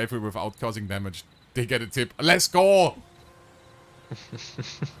my driveway without causing damage, they get a tip. Let's go!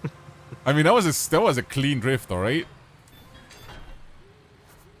 I mean, that was a clean drift, alright?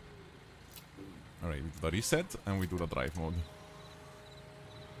 Alright, we do the reset and we do the drive mode.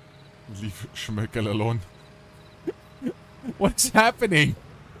 Leave Schmöckel alone. What's happening?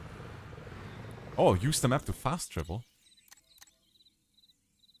 Oh, use the map to fast travel.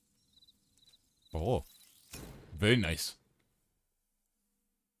 Oh, very nice.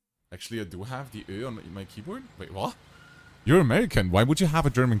 Actually, I do have the Ö on my keyboard. Wait, what? You're American. Why would you have a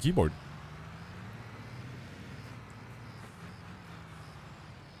German keyboard?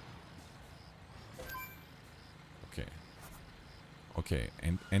 Okay. Okay,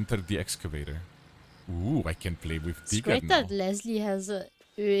 and enter the excavator. Ooh, I can play with It's Tekkit great now. that Leslie has a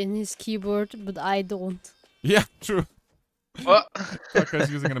Ö in his keyboard, but I don't. Yeah, true. What? Tucker's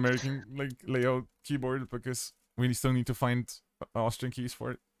using an American like layout keyboard because we still need to find Austrian keys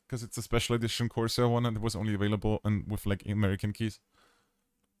for it because it's a special edition Corsair one and it was only available and with like American keys.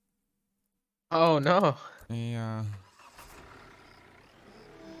 Oh no. Yeah.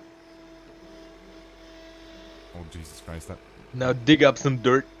 Oh Jesus Christ! That. Now dig up some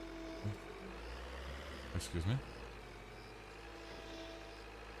dirt. Excuse me.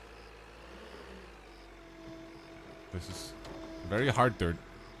 This is very hard dirt.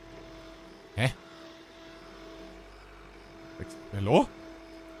 Eh? Hello?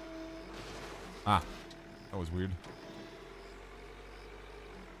 Ah, that was weird.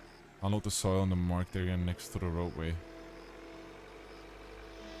 Unload the soil in the marked area next to the roadway.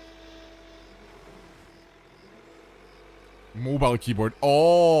 Mobile keyboard.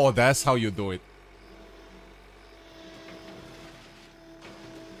 Oh, that's how you do it.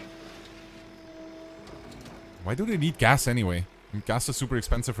 Why do they need gas anyway? I mean, gas is super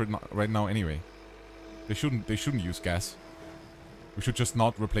expensive right now anyway. They shouldn't use gas. We should just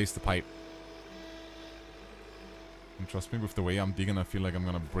not replace the pipe. And trust me, with the way I'm digging, I feel like I'm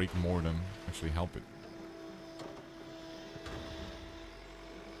gonna break more than actually help it.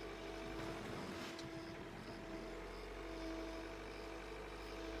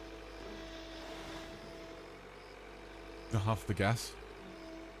 To half the gas.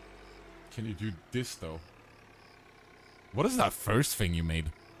 Can you do this though? What is that first thing you made?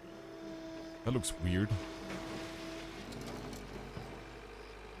 That looks weird.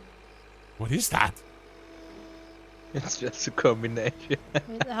 What is that? It's just a combination.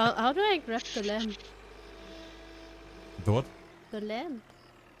 Wait, how do I grab the lamp? The what? The lamp.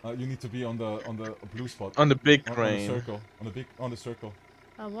 You need to be on the blue spot. On the big On the crane. circle. On the circle.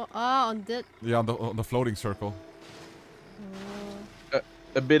 On that. Yeah, on the floating circle.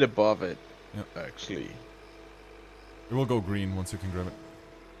 A bit above it. Yep. Actually. It will go green once you can grab it.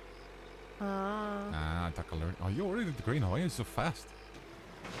 Ah. Ah, Taka learned. Oh, you already did the green. How are you so fast?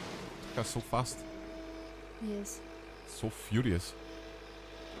 Taka's so fast. Yes. So furious.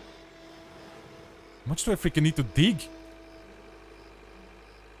 How much do I freaking need to dig?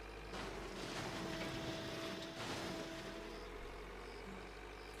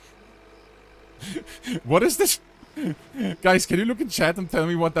 What is this? Guys, can you look in chat and tell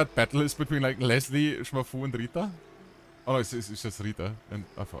me what that battle is between like Leslie, Schmafu and Rita? Oh no, it's just Rita. And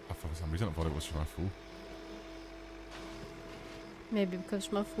for some reason I thought it was Schmafu. Maybe because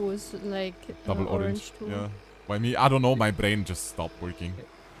Schmafu is like Double orange too. Yeah. By me, I don't know, my brain just stopped working.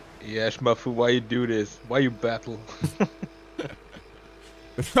 Yeah, Schmafu, why you do this? Why you battle?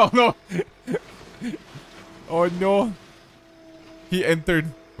 Oh no! Oh no! He entered.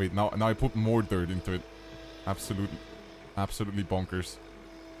 Wait, now I put more dirt into it. Absolutely bonkers.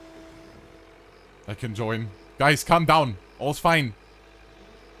 I can join. Guys, calm down. All's fine.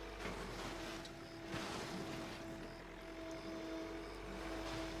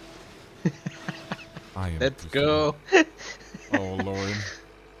 Let's go. Oh lord.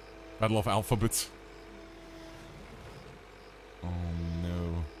 Battle of alphabets. Oh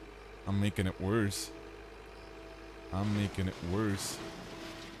no. I'm making it worse. I'm making it worse.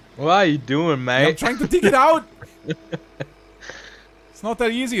 What are you doing, mate? I'm trying to dig it out! It's not the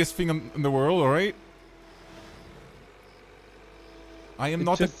easiest thing in the world, alright? I am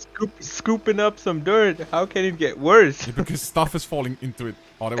not just scooping up some dirt. How can it get worse? Yeah, because stuff is falling into it.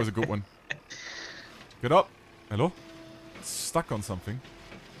 Oh, that was a good one. Get up. Hello? It's stuck on something.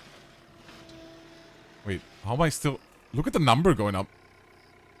 Wait, how am I still... Look at the number going up.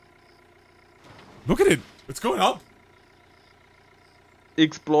 Look at it! It's going up!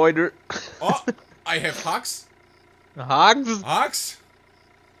 Exploiter. Oh, I have hacks. Hogs? Hacks?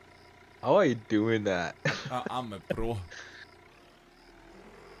 How are you doing that? I'm a pro.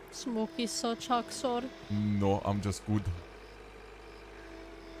 Smokey such hacksaw. No, I'm just good.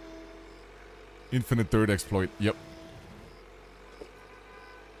 Infinite third exploit. Yep.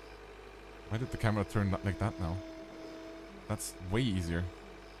 Why did the camera turn like that now? That's way easier.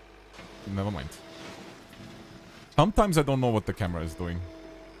 Never mind. Sometimes I don't know what the camera is doing.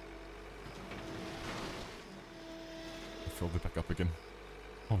 I filled it back up again.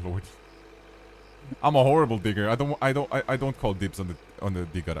 Oh lord. I'm a horrible digger. I don't call dibs on the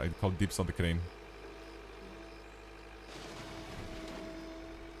digger. I call dibs on the crane.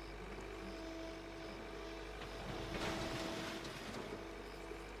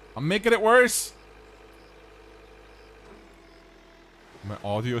 I'm making it worse. My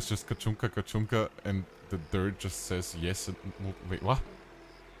audio is just kachunka, and the dirt just says yes and no. Wait, what?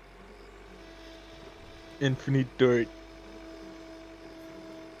 Infinite dirt.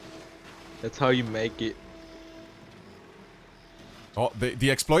 That's how you make it. Oh, the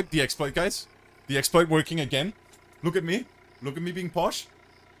exploit, guys. The exploit working again. Look at me. Look at me being posh.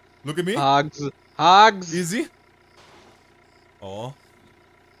 Look at me. Hogs. Hogs. Easy. Oh.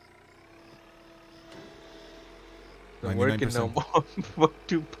 Not working no 99%. more.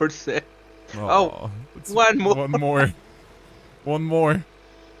 2%. Oh, one more. One more. One more.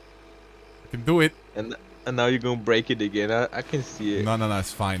 I can do it. And now you're gonna break it again. I can see it. No,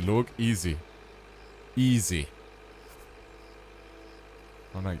 it's fine. Look, easy. Easy.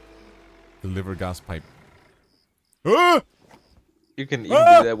 Alright. Deliver gas pipe. Ah! You can even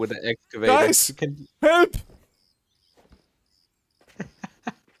do that with an excavator. Guys! You can... Help!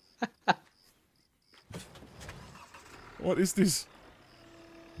 What is this?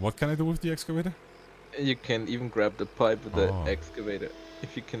 What can I do with the excavator? You can even grab the pipe with the excavator.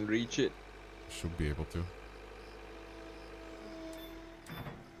 If you can reach it. Should be able to.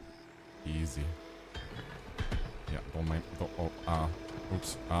 Easy. Yeah, don't mind.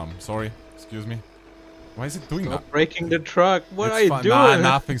 Oops. Sorry. Excuse me. Why is it doing Stop that? breaking the truck. What It's are you fine. doing? Nah,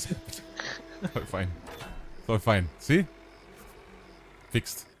 nothing's happening. So fine. So fine. See?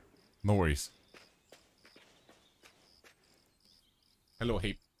 Fixed. No worries. Hello,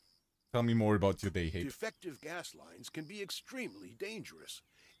 Hape. Tell me more about your day, Hape. Defective gas lines can be extremely dangerous.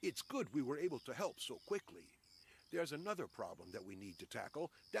 It's good we were able to help so quickly. There's another problem that we need to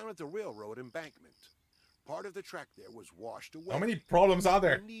tackle down at the railroad embankment. Part of the track there was washed away. How many problems are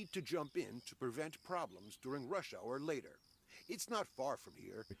there? We need to jump in to prevent problems during rush hour later. It's not far from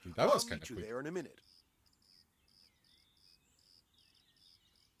here. That was I'll kind meet of you quick. there in a minute.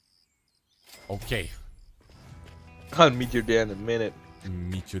 Okay. I'll meet you there in a minute.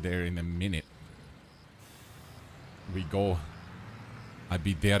 Meet you there in a minute. We go. I'll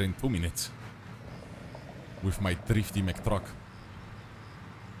be there in 2 minutes. With my thrifty McTruck.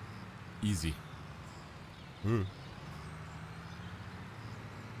 Easy.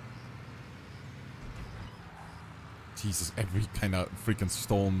 Jesus, every kind of freaking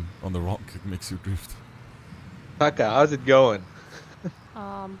stone on the rock makes you drift. Taka, how's it going?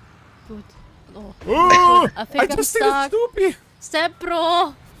 Good. Oh, Oh! I think I'm just did it, stuck. stupid! Step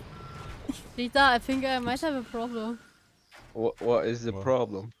bro! Rita, I think I might have a problem. What is the What?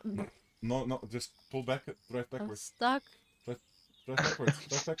 problem? No, just pull back, drive I'm backwards. stuck. Drive backwards,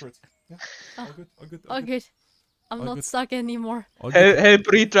 drive backwards. Yeah, all good, all good. Oh, good. I'm All not good. stuck anymore. All good. Help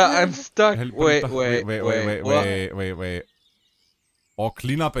Rita, I'm stuck. Help Wait, Rita. wait. Wait. Oh,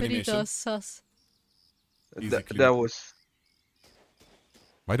 cleanup Rita animation. sus. Easy clean That up. was...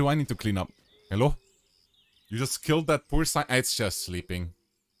 Why do I need to clean up? Hello? You just killed that poor sign. It's just sleeping.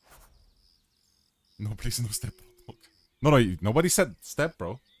 No, please, no step. No, nobody said step,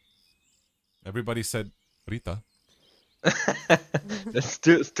 bro. Everybody said Rita. That's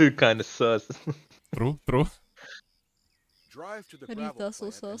still kind of sus. True. Drive to the Rita, gravel so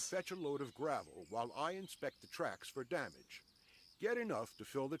plant and sus. fetch a load of gravel while I inspect the tracks for damage. Get enough to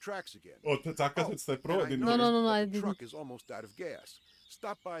fill the tracks again. Oh, Taka said step, bro. and I Didn't No, noticed no, that I the didn't. truck is almost out of gas.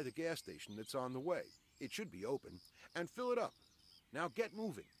 Stop by the gas station that's on the way. It should be open. And fill it up. Now get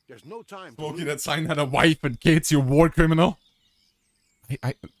moving. There's no time to Smokey, lose. that sign had a wife and kids, you war criminal.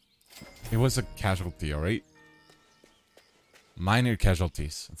 It was a casualty, alright? Minor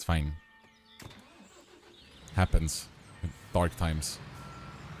casualties. It's fine. Happens. In dark times.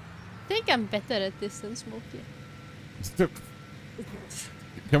 I think I'm better at this than Smokey.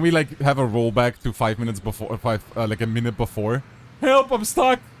 Can we like have a rollback to 5 minutes before, like a minute before? Help! I'm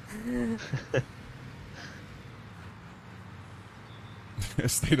stuck.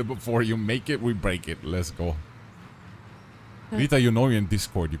 Stated before, you make it, we break it. Let's go. Rita, you know you're in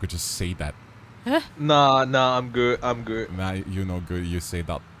Discord. You could just say that. Nah, I'm good. Nah, you know good. You say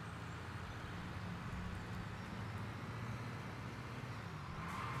that.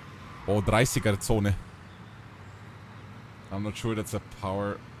 Oh, 30er Zone. I'm not sure that's a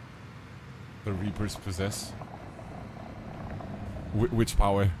power the Reapers possess. Which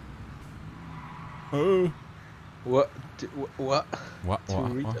power? Oh. What? What?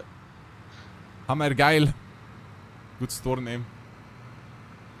 Rita. Hammergeil. Good store name.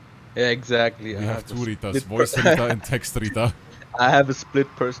 Yeah, exactly. We have two Ritas. split Voice Rita and text Rita. I have a split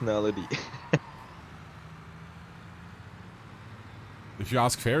personality. If you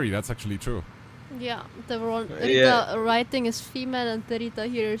ask Fairy, that's actually true. Yeah, the one Rita Yeah. writing is female and the Rita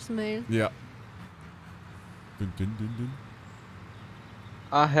here is male. Yeah. Dun, dun, dun, dun.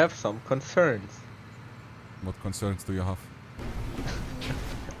 I have some concerns. What concerns do you have?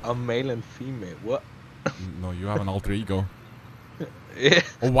 A male and female. What? No, you have an alter ego. Yeah.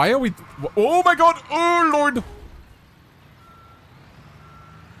 Oh, why are we... Oh my god! Oh, Lord!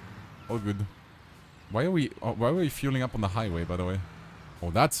 Oh, good. Why are we fueling up on the highway, by the way?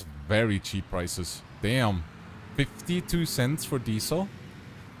 Oh, that's very cheap prices. Damn. 52 cents for diesel?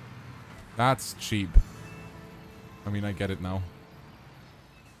 That's cheap. I mean, I get it now.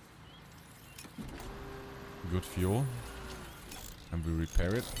 Good fuel. And we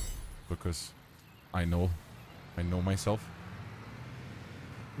repair it. Because I know myself.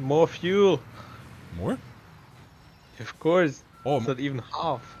 More fuel. More? Of course. Oh, It's not even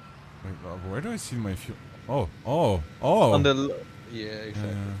half. wait, where do I see my fuel? Oh. On the... Yeah,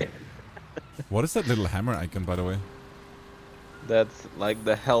 exactly. What is that little hammer icon, by the way? That's like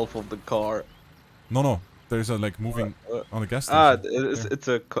the health of the car. No. There's a, like, moving on the gas station. It's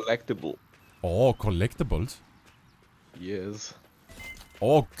a collectible. Oh, collectibles? Yes.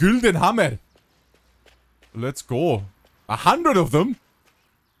 Oh, Gülden Hammer! Let's go. 100 of them?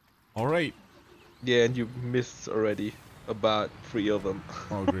 Alright. Yeah, and you missed already about 3 of them.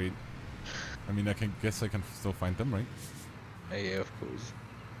 Oh, great. I mean, guess I can still find them, right? Yeah, of course.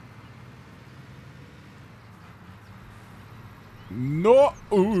 No!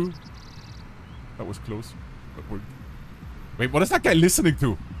 Ooh. That was close. Wait, what is that guy listening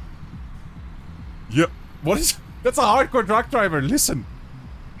to? Yeah. What is... That's a hardcore truck driver. Listen.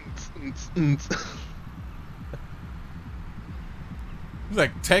 It's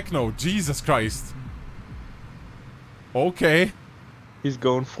like techno. Jesus Christ. Okay. He's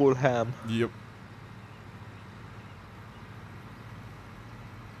going full ham. Yep.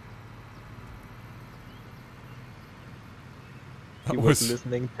 He was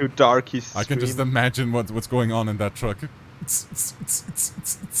listening to Darky's stream. I can just imagine what's going on in that truck.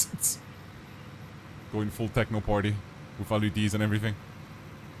 Going full techno party with LEDs and everything.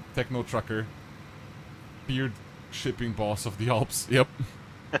 Techno trucker. Beard shipping boss of the Alps. Yep.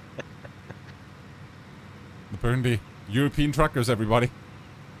 Apparently, European truckers, everybody.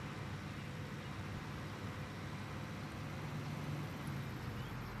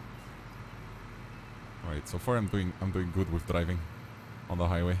 Alright, so far I'm doing good with driving on the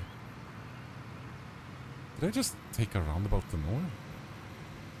highway. Did I just take a roundabout to nowhere?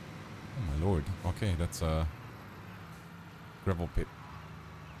 Oh my lord. Okay, that's a gravel pit.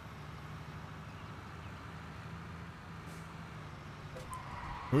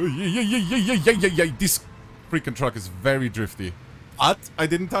 Oh, yeah. This freaking truck is very drifty. But I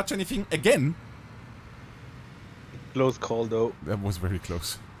didn't touch anything again. Close call though. That was very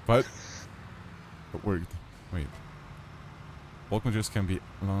close. But it worked. Wait. Bulk materials can be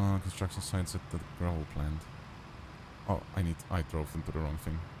construction sites at the gravel plant. Oh, I drove into the wrong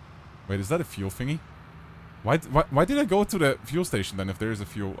thing. Wait, is that a fuel thingy? Why did I go to the fuel station then if there is a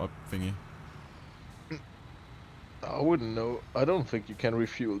fuel up thingy? I wouldn't know. I don't think you can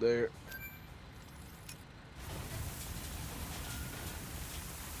refuel there.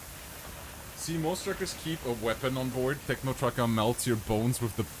 See, most truckers keep a weapon on board. Techno Trucker melts your bones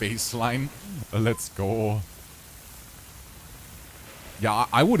with the baseline. Let's go. Yeah,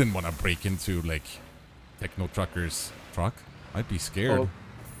 I wouldn't want to break into, like, Techno Trucker's truck. I'd be scared.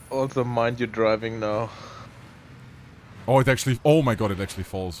 Also, mind you're driving now. Oh, it actually... Oh my god, it actually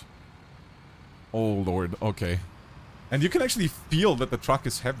falls. Oh lord, okay. And you can actually feel that the truck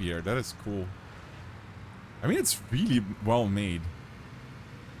is heavier. That is cool. I mean, it's really well made.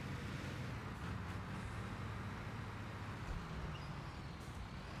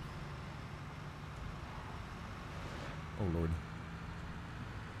 Oh lord.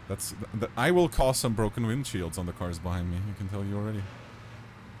 That's... I will cause some broken windshields on the cars behind me. I can tell you already.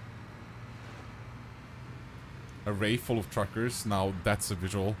 Array full of truckers. Now that's a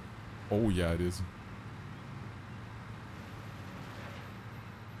visual. Oh yeah, it is.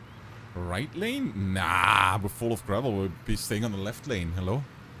 Right lane? Nah, we're full of gravel. We'll be staying on the left lane. Hello?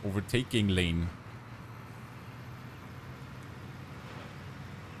 Overtaking lane.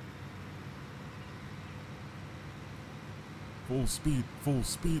 Full speed, full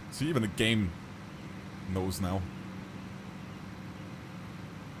speed. See, even the game knows now.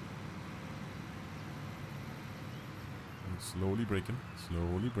 Slowly braking,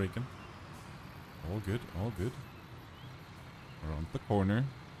 slowly braking. All good, all good. Around the corner.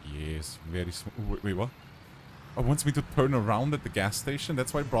 Yes, very smooth. Wait, what? Oh, it wants me to turn around at the gas station?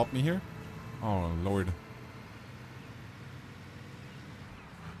 That's why it brought me here? Oh, lord.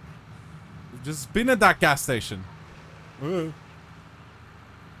 We've just been at that gas station.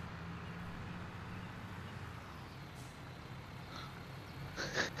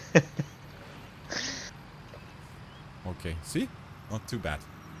 Okay, see? Not too bad.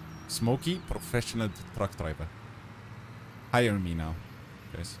 Smoky, professional truck driver. Hire me now.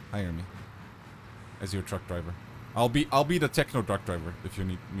 Guys, hire me. As your truck driver. I'll be the techno truck driver if you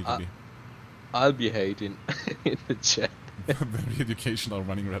need me to be. I'll be hating in the chat. Very educational,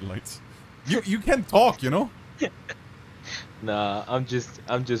 running red lights. You can talk, you know? Nah, I'm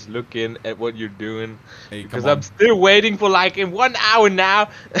just looking at what you're doing, Hey, because come on. I'm still waiting for like in 1 hour now.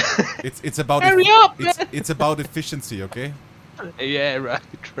 It's about Hurry up, man! It's about efficiency, okay? Yeah, right.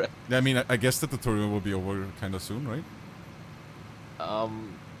 Yeah, I mean, I guess the tutorial will be over kind of soon, right?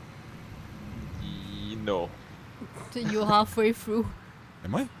 No. You're halfway through.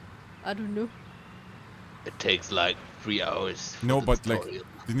 Am I? I don't know. It takes like 3 hours. No, for the but like, tutorial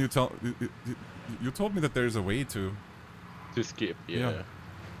didn't you tell? You told me that there's a way to. to skip, yeah.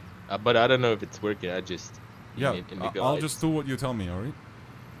 Yeah. But I don't know if it's working. I just Yeah, in the I'll guides. just do what you tell me, alright?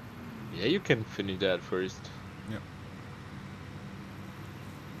 Yeah, you can finish that first. Yeah.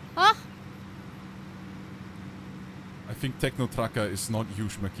 Ah! I think techno trucker is not you,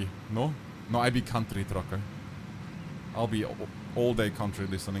 Schmucky. No? No, I be country trucker. I'll be all day country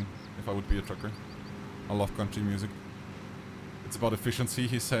listening if I would be a trucker. I love country music. It's about efficiency,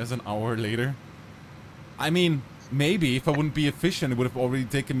 he says an hour later. I mean, maybe if I wouldn't be efficient, it would have already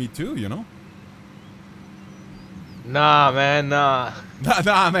taken me too, you know? Nah, man, nah.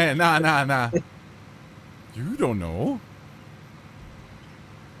 Nah, man, nah. You don't know.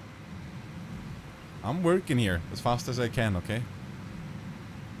 I'm working here as fast as I can, okay?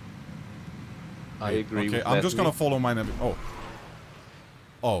 I agree Okay, with I'm just Leslie. gonna follow my Oh.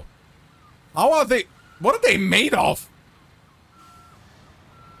 Oh. How are they? What are they made of?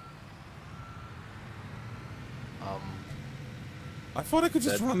 I thought I could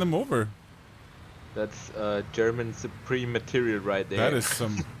just run them over. That's German supreme material right there. That is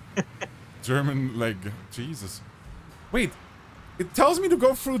some German, like, Jesus. Wait, it tells me to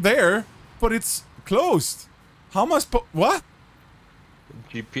go through there, but it's closed. How am I what?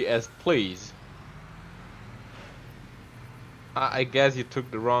 GPS, please. I guess you took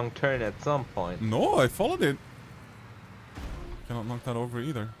the wrong turn at some point. No, I followed it. Cannot knock that over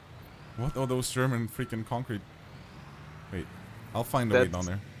either. What are those German freaking concrete? Wait, I'll find a way down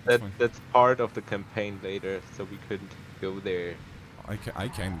there. That's part of the campaign later, so we couldn't go there. I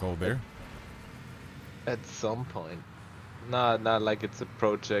can't go there. At some point. Not like it's a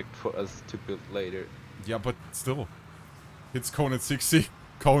project for us to build later. Yeah, but still. Hits cone at 60.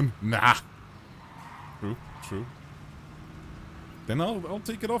 Cone, nah. True. Then I'll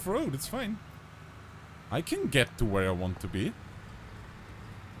take it off road, it's fine. I can get to where I want to be.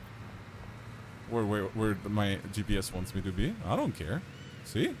 Where my GPS wants me to be. I don't care.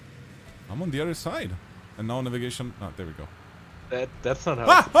 See? I'm on the other side. And now navigation... Ah, there we go. That's not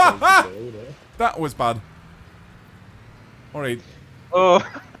how it's supposed to go, though. That was bad. Alright. Oh.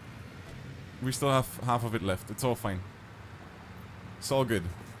 We still have half of it left. It's all fine. It's all good.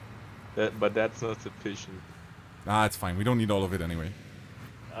 But that's not sufficient. Ah, it's fine. We don't need all of it anyway.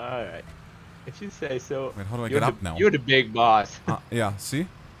 Alright. If you say so. Wait, how do I get up now? You're the big boss. Yeah, see?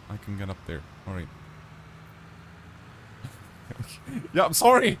 I can get up there. Alright. Yeah, I'm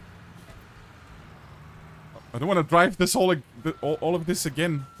sorry! I don't want to drive this all of this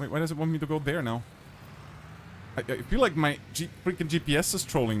again. Wait, why does it want me to go there now? I feel like my freaking GPS is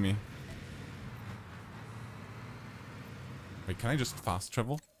trolling me. Wait, can I just fast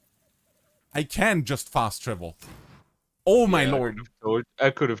travel? I can just fast travel. Oh my lord! I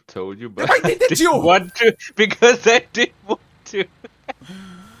could have told you, but Why didn't you? Want to because I didn't want to.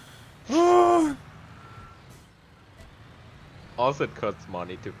 Also, it costs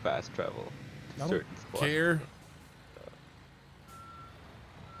money to fast travel to certain spots. Care.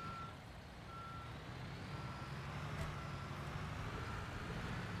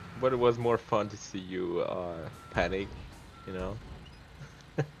 But it was more fun to see you panic, you know.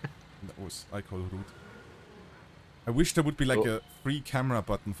 That was I call rude. I wish there would be like a free camera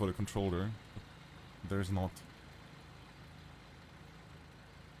button for the controller. But there's not.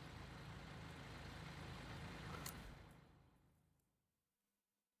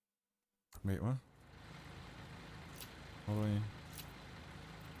 Wait, what? How do I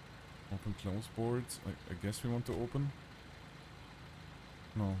open close boards? I guess we want to open.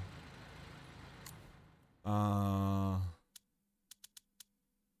 No.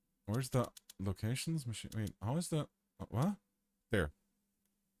 Where's the locations machine? Wait, how is the what? There.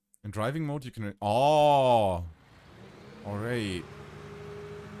 In driving mode, you can. Oh, all right.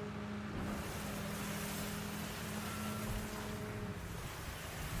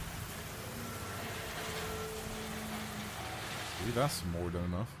 See, that's more than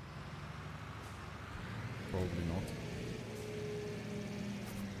enough. Probably not.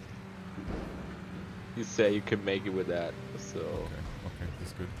 You say you can make it with that, so... Okay,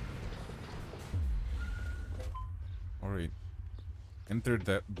 that's good. Alright. Enter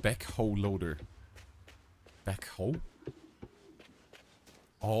the backhoe loader. Backhoe?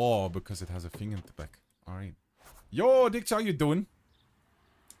 Oh, because it has a thing in the back. Alright. Yo, Dick, how you doing?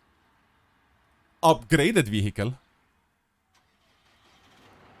 Upgraded vehicle.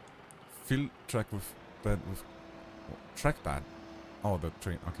 Fill track with bed with track pad. Oh, the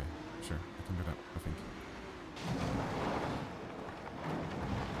train. Okay, sure, I can do that. I think.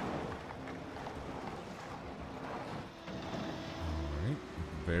 All right,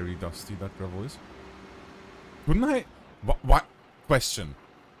 very dusty that gravel is. Wouldn't I? What? Question.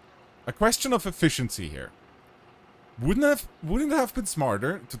 A question of efficiency here. Wouldn't it have been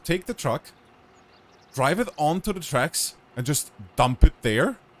smarter to take the truck, drive it onto the tracks, and just dump it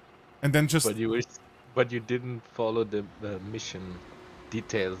there, and then just... But you didn't follow the mission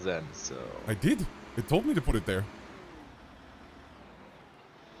details then, so... I did. It told me to put it there.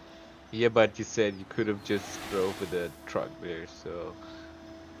 Yeah, but you said you could have just drove with the truck there, so...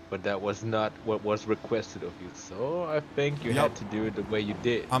 But that was not what was requested of you, so I think you had to do it the way you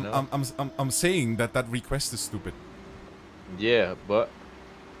did. I'm saying that request is stupid. Yeah, but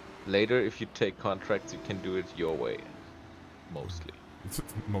later if you take contracts, you can do it your way. Mostly.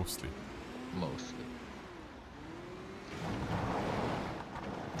 Mostly.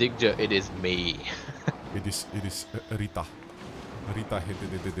 Digja, it is me. It is Rita. Rita hit.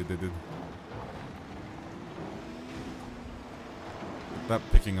 That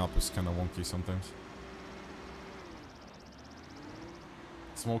picking up is kind of wonky sometimes.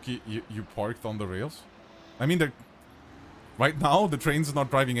 Smokey, you parked on the rails? I mean, right now the train's not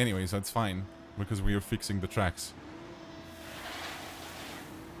driving anyway, so it's fine. Because we are fixing the tracks.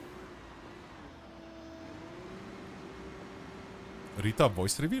 Rita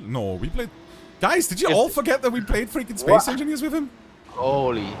voice reveal? No, we played... Guys, did you all forget that we played freaking Space Engineers with him?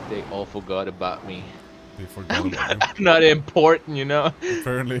 Holy, they all forgot about me. They forgot about you. I'm not important, you know?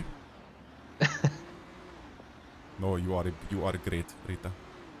 Apparently. No, you are great, Rita.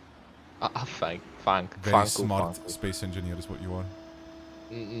 Very smart space engineer is what you are.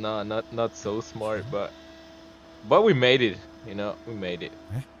 No, not so smart, but we made it, you know? We made it.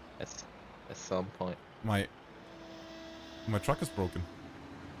 Eh? At some point. My truck is broken.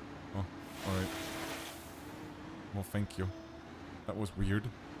 Oh, alright. Well, thank you. That was weird.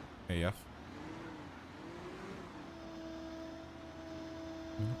 AF.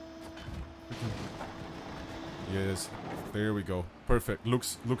 Yes, there we go. Perfect.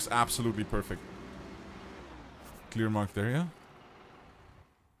 Looks absolutely perfect. Clear mark there, yeah?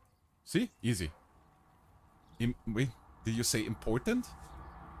 See? Easy. Wait, did you say important?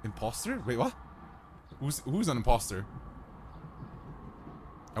 Imposter? Wait, what? Who's an imposter?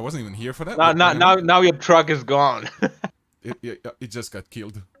 I wasn't even here for that. Now your truck is gone. it just got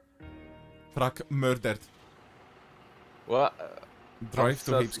killed. Truck murdered. What? Drive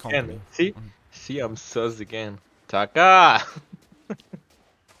to Heap's company. See, I'm sus again. Taka!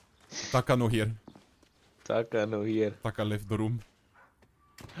 Taka no here. Taka no here. Taka left the room.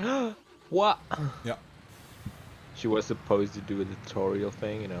 What? Yeah. She was supposed to do a tutorial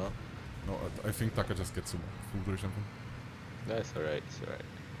thing, you know? No, I think Taka just gets some food or something. That's alright, it's alright.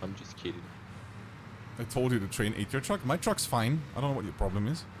 I'm just kidding. I told you the train ate your truck. My truck's fine. I don't know what your problem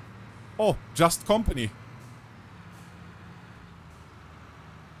is. Oh, just company.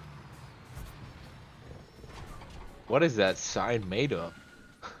 What is that sign made of?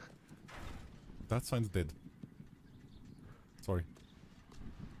 That sign's dead. Sorry.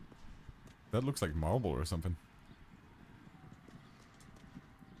 That looks like marble or something.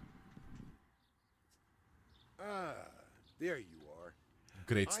 Ah, there you are.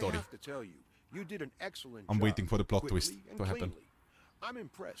 Great story. I have to tell you, you did an excellent I'm job, waiting for the plot quickly twist and to happen. cleanly. I'm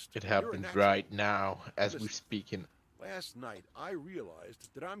impressed. It You're an happens excellent right now, as we Listen, speaking. Last night, I realized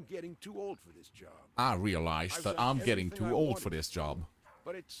that I'm getting too old for this job. I realized I've that done I'm getting everything too I old wanted for this to, job.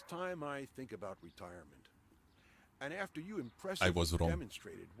 But it's time I think about retirement. And after you I impressively was wrong.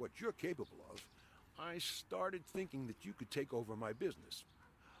 demonstrated what you're capable of, I started thinking that you could take over my business.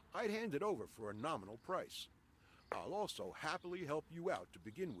 I'd hand it over for a nominal price. I'll also happily help you out to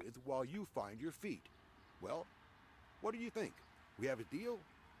begin with while you find your feet. Well, what do you think? We have a deal?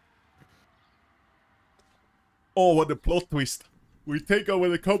 Oh, what a plot twist. We take over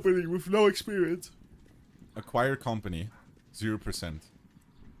the company with no experience. Acquire company. 0%.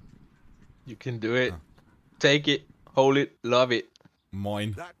 You can do it. Take it, hold it, love it.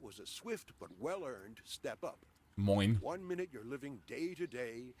 Moin. That was a swift but well-earned step up. Moin. 1 minute you're living day to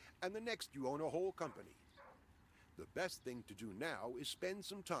day, and the next you own a whole company. The best thing to do now is spend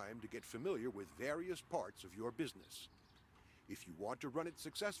some time to get familiar with various parts of your business. If you want to run it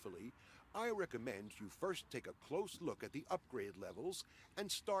successfully, I recommend you first take a close look at the upgrade levels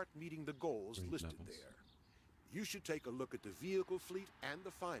and start meeting the goals listed there. You should take a look at the vehicle fleet and the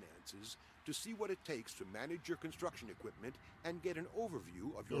finances to see what it takes to manage your construction equipment and get an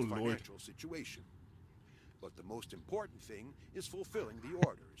overview of your financial situation. But the most important thing is fulfilling the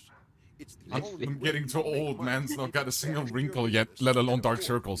orders. It's the only I'm way getting you too will make old, money man's not got a and single manage your wrinkle yet, business let alone and dark afford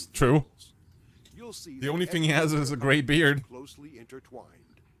circles. these True. goals. You'll see The that only thing he has everything is a in gray your company beard. is closely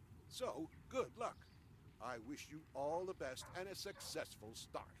intertwined. So, good luck. I wish you all the best and a successful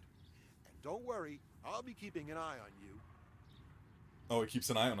start. And don't worry, I'll be keeping an eye on you. Oh, it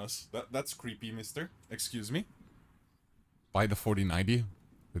keeps an eye on us. That's creepy, mister. Excuse me. Buy the 4090.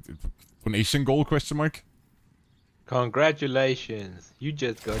 Donation goal, question mark? Congratulations, you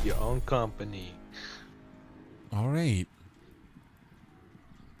just got your own company. Alright.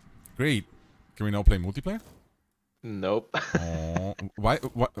 Great. Can we now play multiplayer? Nope. Oh,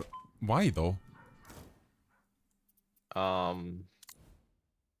 why though? Are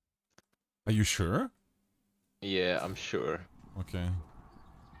you sure? Yeah, I'm sure. Okay.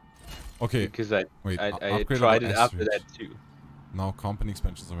 Okay. Because I upgrade tried level it after S that too. Now company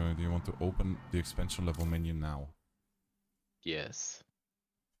expansions are. Do you want to open the expansion level menu now? Yes.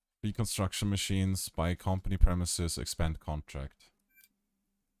 Reconstruction machines, buy company premises, expand contract.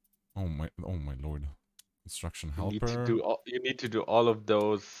 Oh my lord. Construction helper. You need to do all of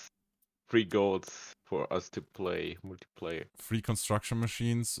those free goals for us to play multiplayer. Free construction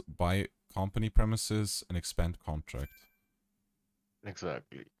machines, buy company premises, and expand contract.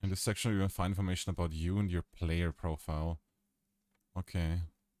 Exactly. In this section, you will find information about you and your player profile. Okay.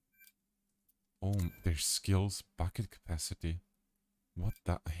 Oh, there's skills, bucket capacity. What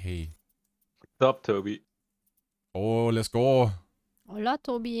the? Hey. What's up, Toby? Oh, let's go. Hola,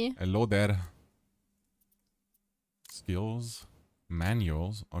 Toby. Hello there. Skills.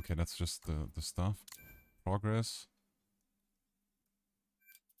 Manuals. Okay, that's just the stuff. Progress.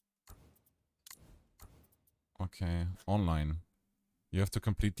 Okay, online. You have to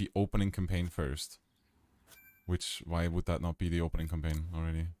complete the opening campaign first. Which, why would that not be the opening campaign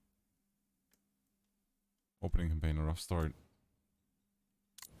already? Opening campaign, a rough start.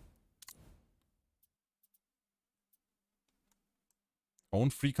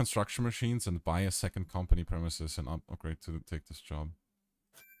 Own free construction machines and buy a second company premises and upgrade to take this job.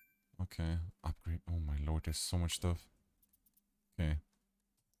 Okay, upgrade. Oh my lord, there's so much stuff. Okay.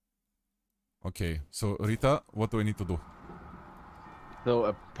 Okay, so Rita, what do I need to do? So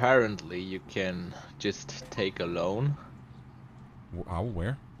apparently you can just take a loan. How?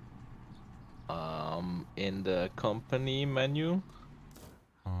 Where? In the company menu.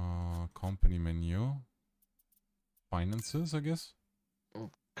 Company menu. Finances, I guess?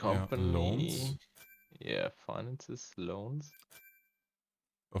 Company. Yeah, loans. Yeah, finances, loans.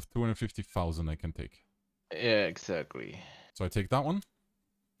 Of 250,000 I can take. Yeah, exactly. So I take that one?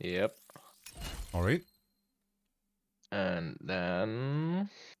 Yep. Alright. And then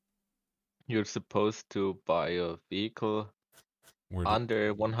you're supposed to buy a vehicle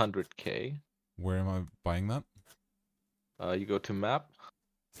under 100k. Where am I buying that? You go to map.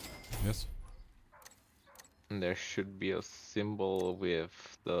 Yes. And there should be a symbol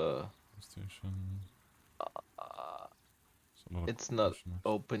with the Station. it's not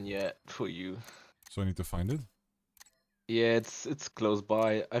open yet for you. So I need to find it? Yeah, it's close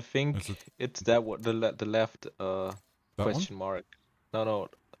by. I think it's that one, the left question mark. No.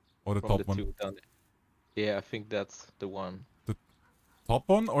 Or the from top the one? two down there. Yeah, I think that's the one. The top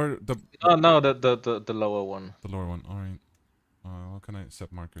one or the? No, the lower one. The lower one. All right. How can I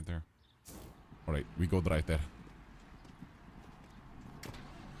set marker there? All right, we go right there.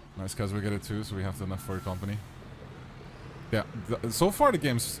 Nice, cause we get it too, so we have enough for a company. Yeah. So far the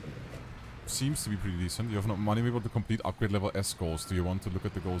game seems to be pretty decent. You have enough money able to complete upgrade level S goals. Do you want to look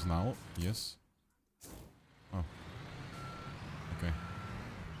at the goals now? Yes. Oh. Okay.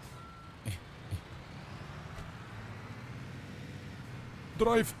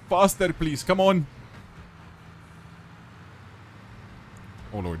 Drive faster, please. Come on.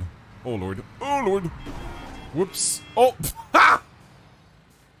 Oh, Lord. Oh, Lord. Oh, Lord. Whoops. Oh. Ha!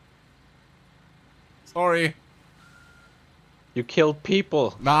 Sorry. You killed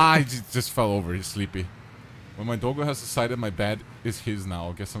people. Nah, he just fell over. He's sleepy. When my doggo has decided my bed is his now,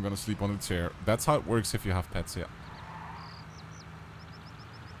 I guess I'm gonna sleep on the chair. That's how it works if you have pets, yeah.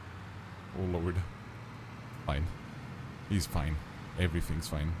 Oh, Lord. Fine. He's fine. Everything's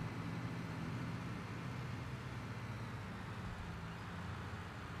fine.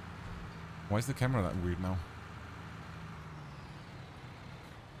 Why is the camera that weird now?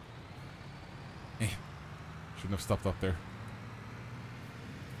 Shouldn't have stopped up there.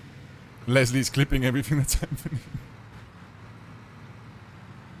 Leslie's clipping everything that's happening.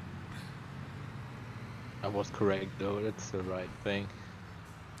 I was correct though, that's the right thing.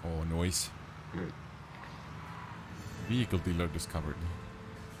 Oh, noise. Vehicle dealer discovered.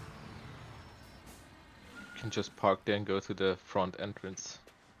 You can just park there and go to the front entrance.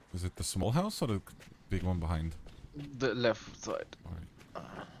 Is it the small house or the big one behind? The left side. Alright.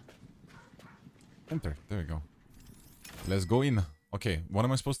 Enter. There we go. Let's go in. Okay, what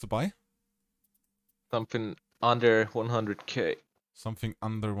am I supposed to buy? Something under 100k. Something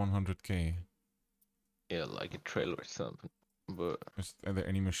under 100k. Yeah, like a trailer or something. But Are there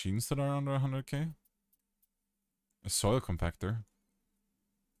any machines that are under 100k? A soil compactor.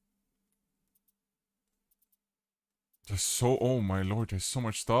 There's so... Oh my lord, there's so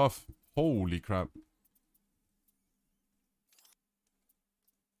much stuff. Holy crap.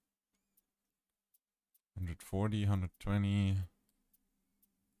 $140, $120.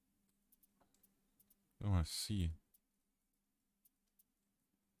 I want to see.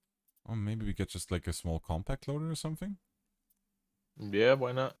 Oh, maybe we get just like a small compact loader or something? yeah,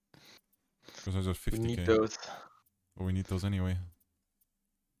 why not? Because there's just We 50k. need those. Oh, we need those anyway.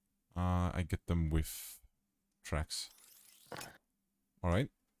 I get them with tracks. Alright.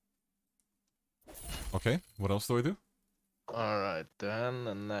 Okay, what else do I do? Alright, then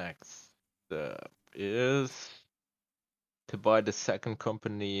the next step is to buy the second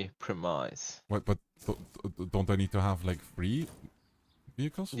company premise. What, but don't I need to have like 3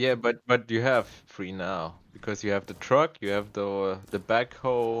 vehicles? Yeah, but you have 3 now because you have the truck, you have the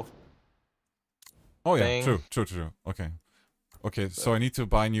backhoe. Oh yeah, thing. true. Okay. Okay, so I need to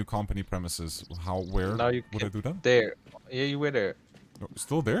buy new company premises. Where Now you would I do that? There. Yeah, you were there. Oh,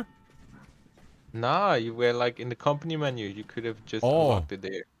 still there? Nah, you were like in the company menu. You could have just Oh. unlocked it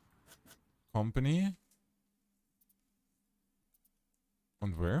there. Company?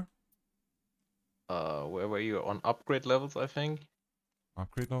 And where? Where were you? On upgrade levels, I think.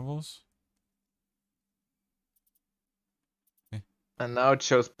 Upgrade levels? And now it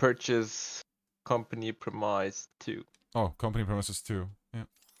shows purchase company premise 2. Oh, company premises 2. Yeah.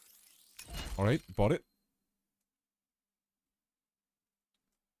 Alright, bought it.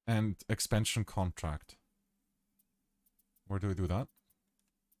 And expansion contract. Where do I do that?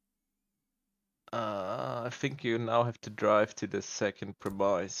 I think you now have to drive to the second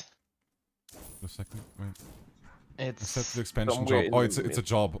premise. The second? Wait. It's Set the expansion somewhere job. in Oh, the it's a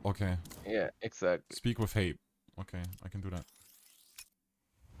job. Okay. Yeah, exactly. Speak with Habe. Okay, I can do that.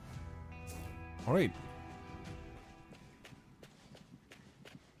 Alright.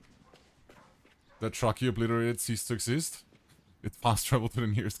 The truck you obliterated ceased to exist. It fast traveled to the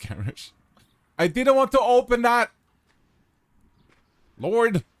nearest garage. I didn't want to open that!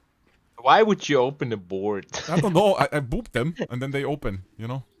 Lord! Why would you open the board? I don't know. I booped them and then they open, you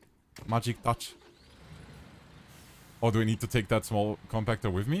know? Magic touch. Oh, do I need to take that small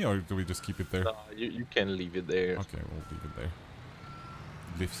compactor with me or do we just keep it there? No, you can leave it there. Okay, we'll leave it there.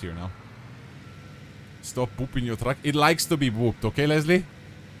 It lives here now. Stop booping your truck. It likes to be booped, okay, Leslie?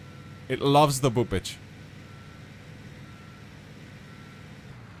 It loves the boopage.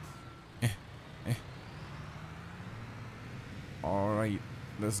 Alright,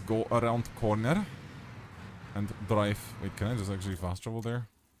 let's go around corner and drive. Wait, can I just actually fast travel there?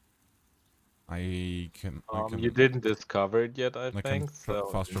 I can. You didn't discover it yet, I I can think. So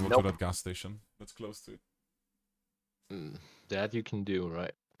fast travel nope. to that gas station. That's close to it. That you can do,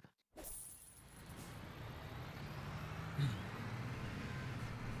 right?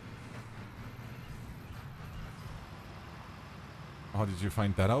 How did you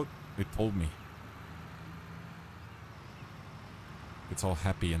find that out? It told me. It's all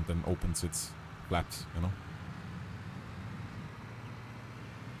happy and then opens its flaps, you know?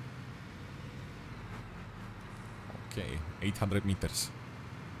 Okay, 800 meters.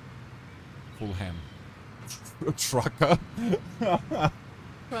 Full ham. Trucker?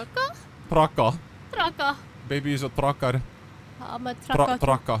 Trucker? Trucker. Trucker. Baby is a trucker. I'm a trucker.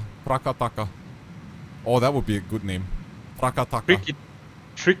 Trucker. Trucker. Oh, that would be a good name. Trucker.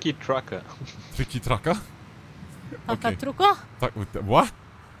 Tricky trucker. Tricky trucker? Okay. Trucker? What?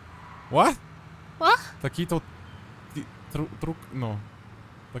 What? What? Taquito... Truck... No.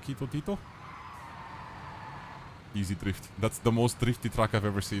 Taquito Tito? Easy drift. That's the most drifty truck I've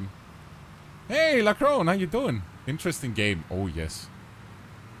ever seen. Hey, Lacrone, how you doing? Interesting game. Oh, yes.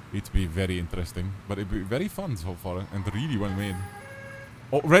 It'd be very interesting. But it'd be very fun so far. And really well made.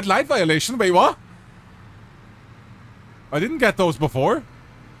 Oh, red light violation? Wait, what? I didn't get those before.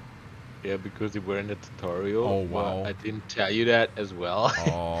 Yeah, because you were in the tutorial. Oh, but wow. I didn't tell you that as well.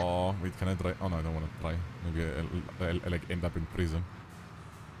 Oh, wait, can I try? Oh no, I don't want to try. Maybe I'll like end up in prison.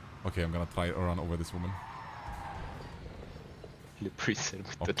 Okay, I'm gonna try to run over this woman. You preset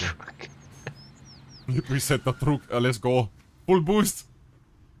with the Okay. truck. Reset the truck. Let's go. Full boost.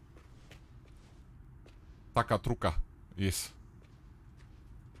 Taka truka. Yes.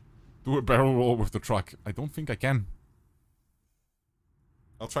 Do a barrel roll with the truck. I don't think I can.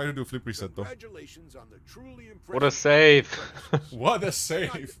 I'll try to do a flip reset though. Congratulations on the truly impressive. What a save! What a Not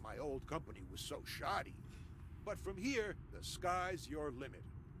save! that my old company was so shoddy, but from here, the sky's your limit.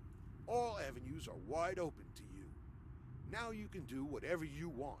 All avenues are wide open to you. Now you can do whatever you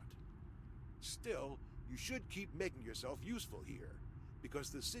want. Still, you should keep making yourself useful here,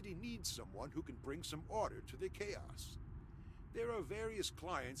 because the city needs someone who can bring some order to the chaos. There are various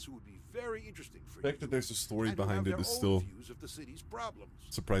clients who would be very interesting for The fact you. that there's a story and who behind have it their is own still views of the city's problems.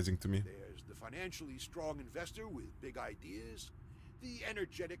 surprising to me. There's the financially strong investor with big ideas, the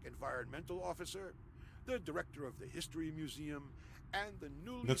energetic environmental officer, the director of the history museum, and the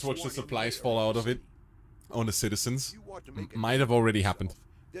newly Let's watch the sworn-in supplies mayor fall of out the of it city. on the citizens. If you want to make a Might name have for already yourself, happened.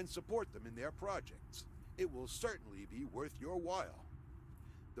 then support them in their projects. It will certainly be worth your while.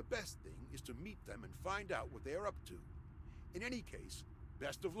 The best thing is to meet them and find out what they are up to. In any case,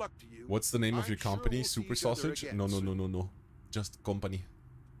 best of luck to you. What's the name of I'm your sure company? we'll see Super each other Sausage? again No. soon. Just company.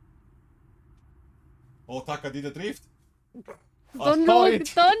 Oh, Taka did a drift. Don't look!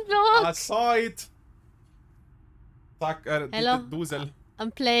 Don't look! I saw it. Taka did Hello? a dozel.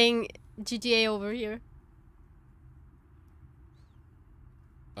 I'm playing GTA over here.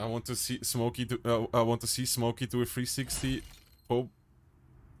 I want to see Smokey do. I want to see Smokey do a 360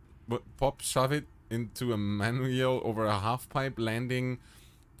 pop shove it into a manual over a half pipe, landing,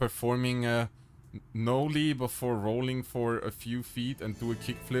 performing a nollie before rolling for a few feet, and do a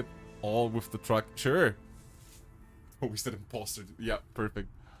kickflip, all with the truck. Sure. Oh, we said imposter. Yeah, perfect.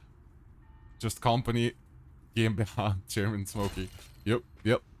 Just company, GmbH, Chairman Smokey. Yep.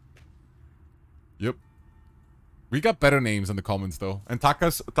 We got better names in the comments though. And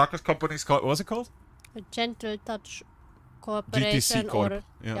Taka's company's called, what's it called? A Gentle Touch Corporation GTC Corp. or...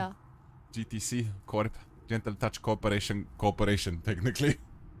 Yeah. GTC Corp. Gentle Touch Corporation, technically.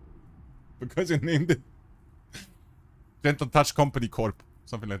 Because you named it Gentle Touch Company Corp.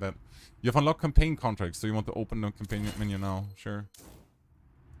 Something like that. You have unlocked campaign contracts, so you want to open the campaign menu now. Sure.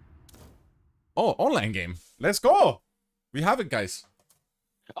 Oh, online game. Let's go! We have it, guys.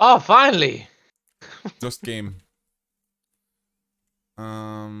 Oh, finally! Just game.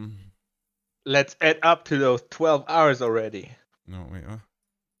 Let's add up to those 12 hours already. No, wait,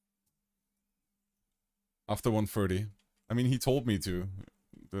 after 1:30. I mean, he told me to.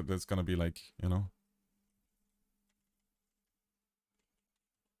 That's gonna be like, you know.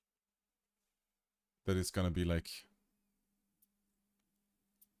 That it's gonna be like...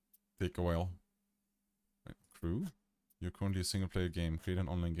 Take a while. Right, crew? You're currently a single player game. Create an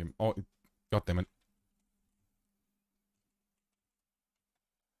online game. Oh, god damn it.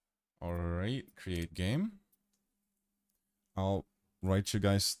 Alright, create game. I'll write you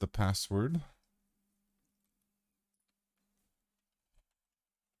guys the password.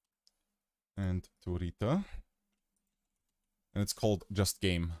 And to Rita. And it's called Just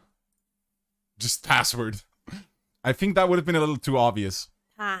Game. Just password. I think that would have been a little too obvious.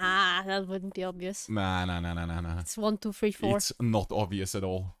 Haha, that wouldn't be obvious. Nah. It's 1, 2, 3, 4. It's not obvious at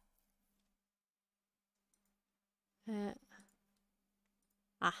all.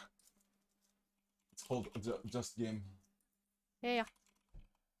 It's called Just Game. Yeah.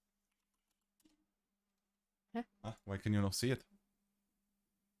 Huh? Ah, why can you not see it?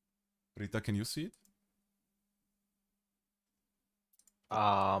 Rita, can you see it?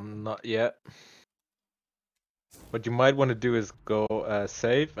 Not yet. What you might want to do is go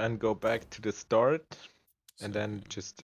save and go back to the start, and then just